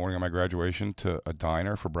the morning of my graduation to a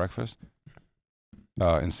diner for breakfast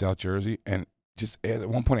in South Jersey, and just at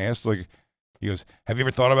one point I asked, like, he goes, "Have you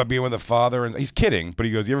ever thought about being with a father?" And he's kidding, but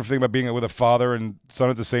he goes, "You ever think about being with a father and son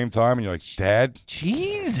at the same time?" And you're like, "Dad,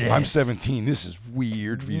 Jesus, I'm 17. This is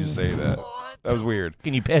weird for you to say that." That was weird.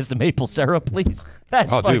 Can you pass the maple syrup, please? That's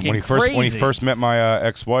dude, when he crazy. first met my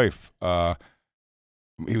ex-wife,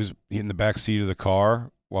 he was in the back seat of the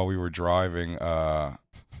car while we were driving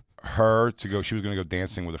her to go. She was going to go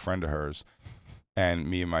dancing with a friend of hers, and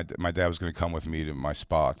me and my dad was going to come with me to my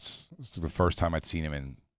spots. This is the first time I'd seen him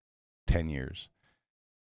in 10 years.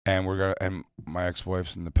 and and my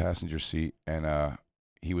ex-wife's in the passenger seat, and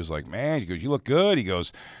he was like, man, he goes, you look good. He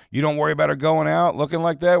goes, you don't worry about her going out looking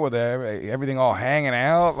like that with everything all hanging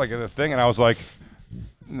out like the thing. And I was like,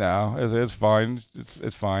 no, it's fine.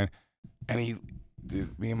 It's fine. And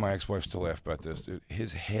dude, me and my ex-wife still laugh about this, dude.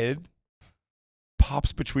 His head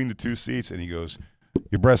pops between the two seats, and he goes,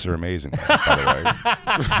 your breasts are amazing, by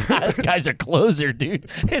the way. This guy's a closer, dude.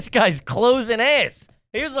 This guy's closing ass.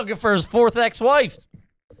 He was looking for his 4th ex-wife.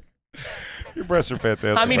 Your breasts are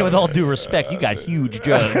fantastic. I mean, with all due respect, you got huge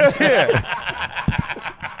jugs.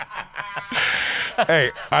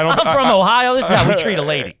 Hey, I'm from Ohio. This is how we treat a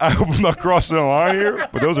lady. I hope I'm not crossing the line here,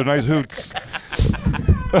 but those are nice hoots.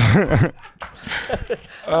 That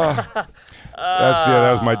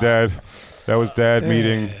was my dad. That was Dad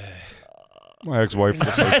meeting my ex-wife.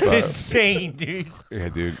 That's insane, dude. Yeah,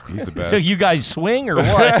 dude, he's the best. So you guys swing or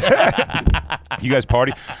what? You guys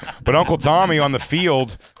party, but Uncle Tommy on the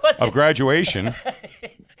field of graduation.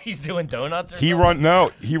 He's doing donuts or he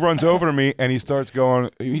runs over to me and he starts going,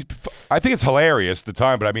 I think it's hilarious at the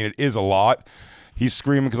time, but I mean it is a lot. He's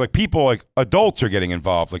screaming because like people, like adults are getting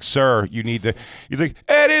involved. Like, sir, you need to. He's like,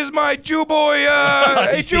 Ed is my Jew boy.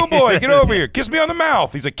 Hey, Jew boy, get over here. Kiss me on the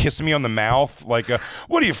mouth. He's like, kissing me on the mouth. Like,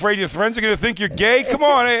 what are you afraid your friends are gonna think you're gay? Come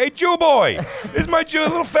on, hey Jew boy. This is my Jew,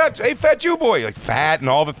 little fat Jew boy. Like fat and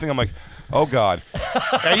all the thing. I'm like, oh God.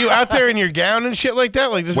 Are you out there in your gown and shit like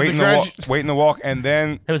that? Like this waiting to walk, and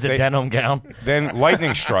then it was a denim gown. Then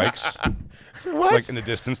lightning strikes. What? Like in the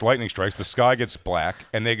distance, lightning strikes. The sky gets black,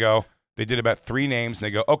 and they go. They did about 3 names, and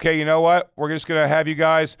they go, okay, you know what? We're just going to have you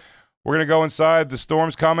guys, we're going to go inside. The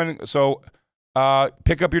storm's coming, so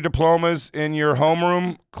pick up your diplomas in your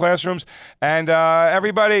homeroom classrooms. And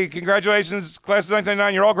everybody, congratulations, class of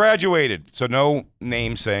 1999, you're all graduated. So no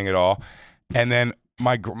name saying it all. And then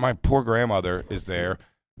my poor grandmother is there.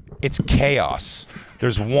 It's chaos.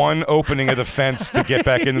 There's one opening of the fence to get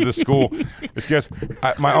back into the school. It's just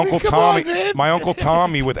my Uncle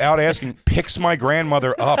Tommy, without asking, picks my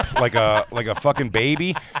grandmother up like a fucking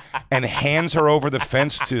baby and hands her over the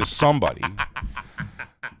fence to somebody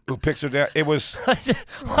who picks her down. It was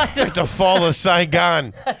like the fall of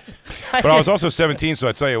Saigon. But I was also 17, so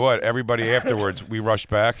I tell you what, everybody afterwards, we rushed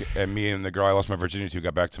back, and me and the girl I lost my virginity to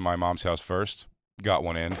got back to my mom's house first. Got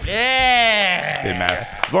one in. Yeah. Didn't matter.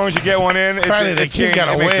 As long as you get one in, it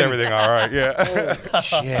makes everything all right. Yeah.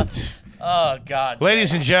 Shit. Oh, God.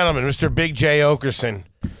 Ladies and gentlemen, Mr. Big J. Okerson.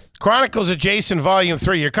 Chronicles of Jason Volume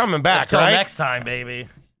 3. You're coming back, Until right? next time, baby.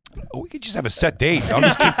 We could just have a set date. I'll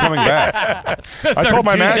just keep coming back. I told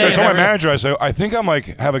my manager, I said, I think I'm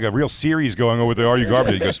like having a real series going on with the Are You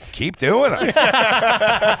Garbage? He goes, keep doing it. Keep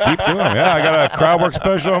doing it. Yeah, I got a crowd work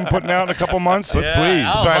special I'm putting out in a couple months. Let's please.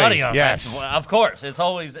 Oh, buddy, yes. Of course. It's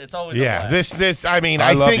always yeah, this I mean,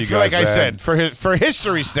 I think for, like I said, for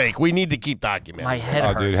history's sake, we need to keep documenting. My head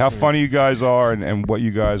hurts, dude, how funny you guys are and what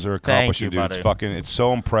you guys are accomplishing, Thank you, dude. buddy. It's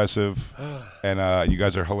so impressive. And you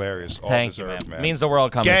guys are hilarious. All Thank deserved, you, man. Means the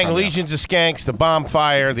world coming Gang, from Legions of Skanks, The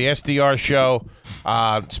Bombfire, The SDR Show,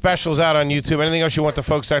 specials out on YouTube. Anything else you want the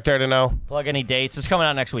folks out there to know? Plug any dates. It's coming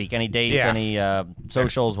out next week. Any dates, any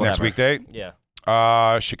socials, whatever. Next week date?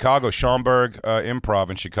 Yeah. Chicago, Schaumburg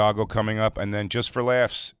Improv in Chicago coming up. And then Just for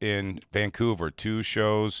Laughs in Vancouver. 2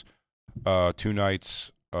 shows, 2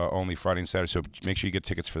 nights. Only Friday and Saturday, so make sure you get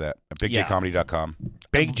tickets for that at bigjcomedy.com.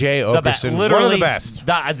 Big J. Okerson, one of the best.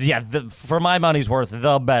 For my money's worth,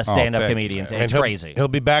 the best stand-up comedian. It's crazy. He'll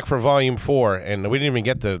be back for Volume 4, and we didn't even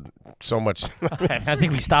get to so much. I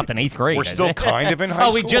think we stopped in 8th grade. We're still kind of in high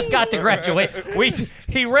school. We just got to graduate.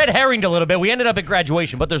 He red herringed a little bit. We ended up at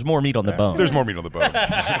graduation, but there's more meat on the bone. There's more meat on the bone.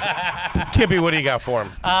 Kippy, what do you got for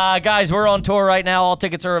him? Guys, we're on tour right now. All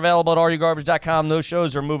tickets are available at areyougarbage.com. Those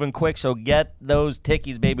shows are moving quick, so get those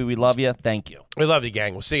tickies, baby. We love you. Thank you. We love you,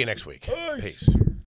 gang. We'll see you next week. Peace.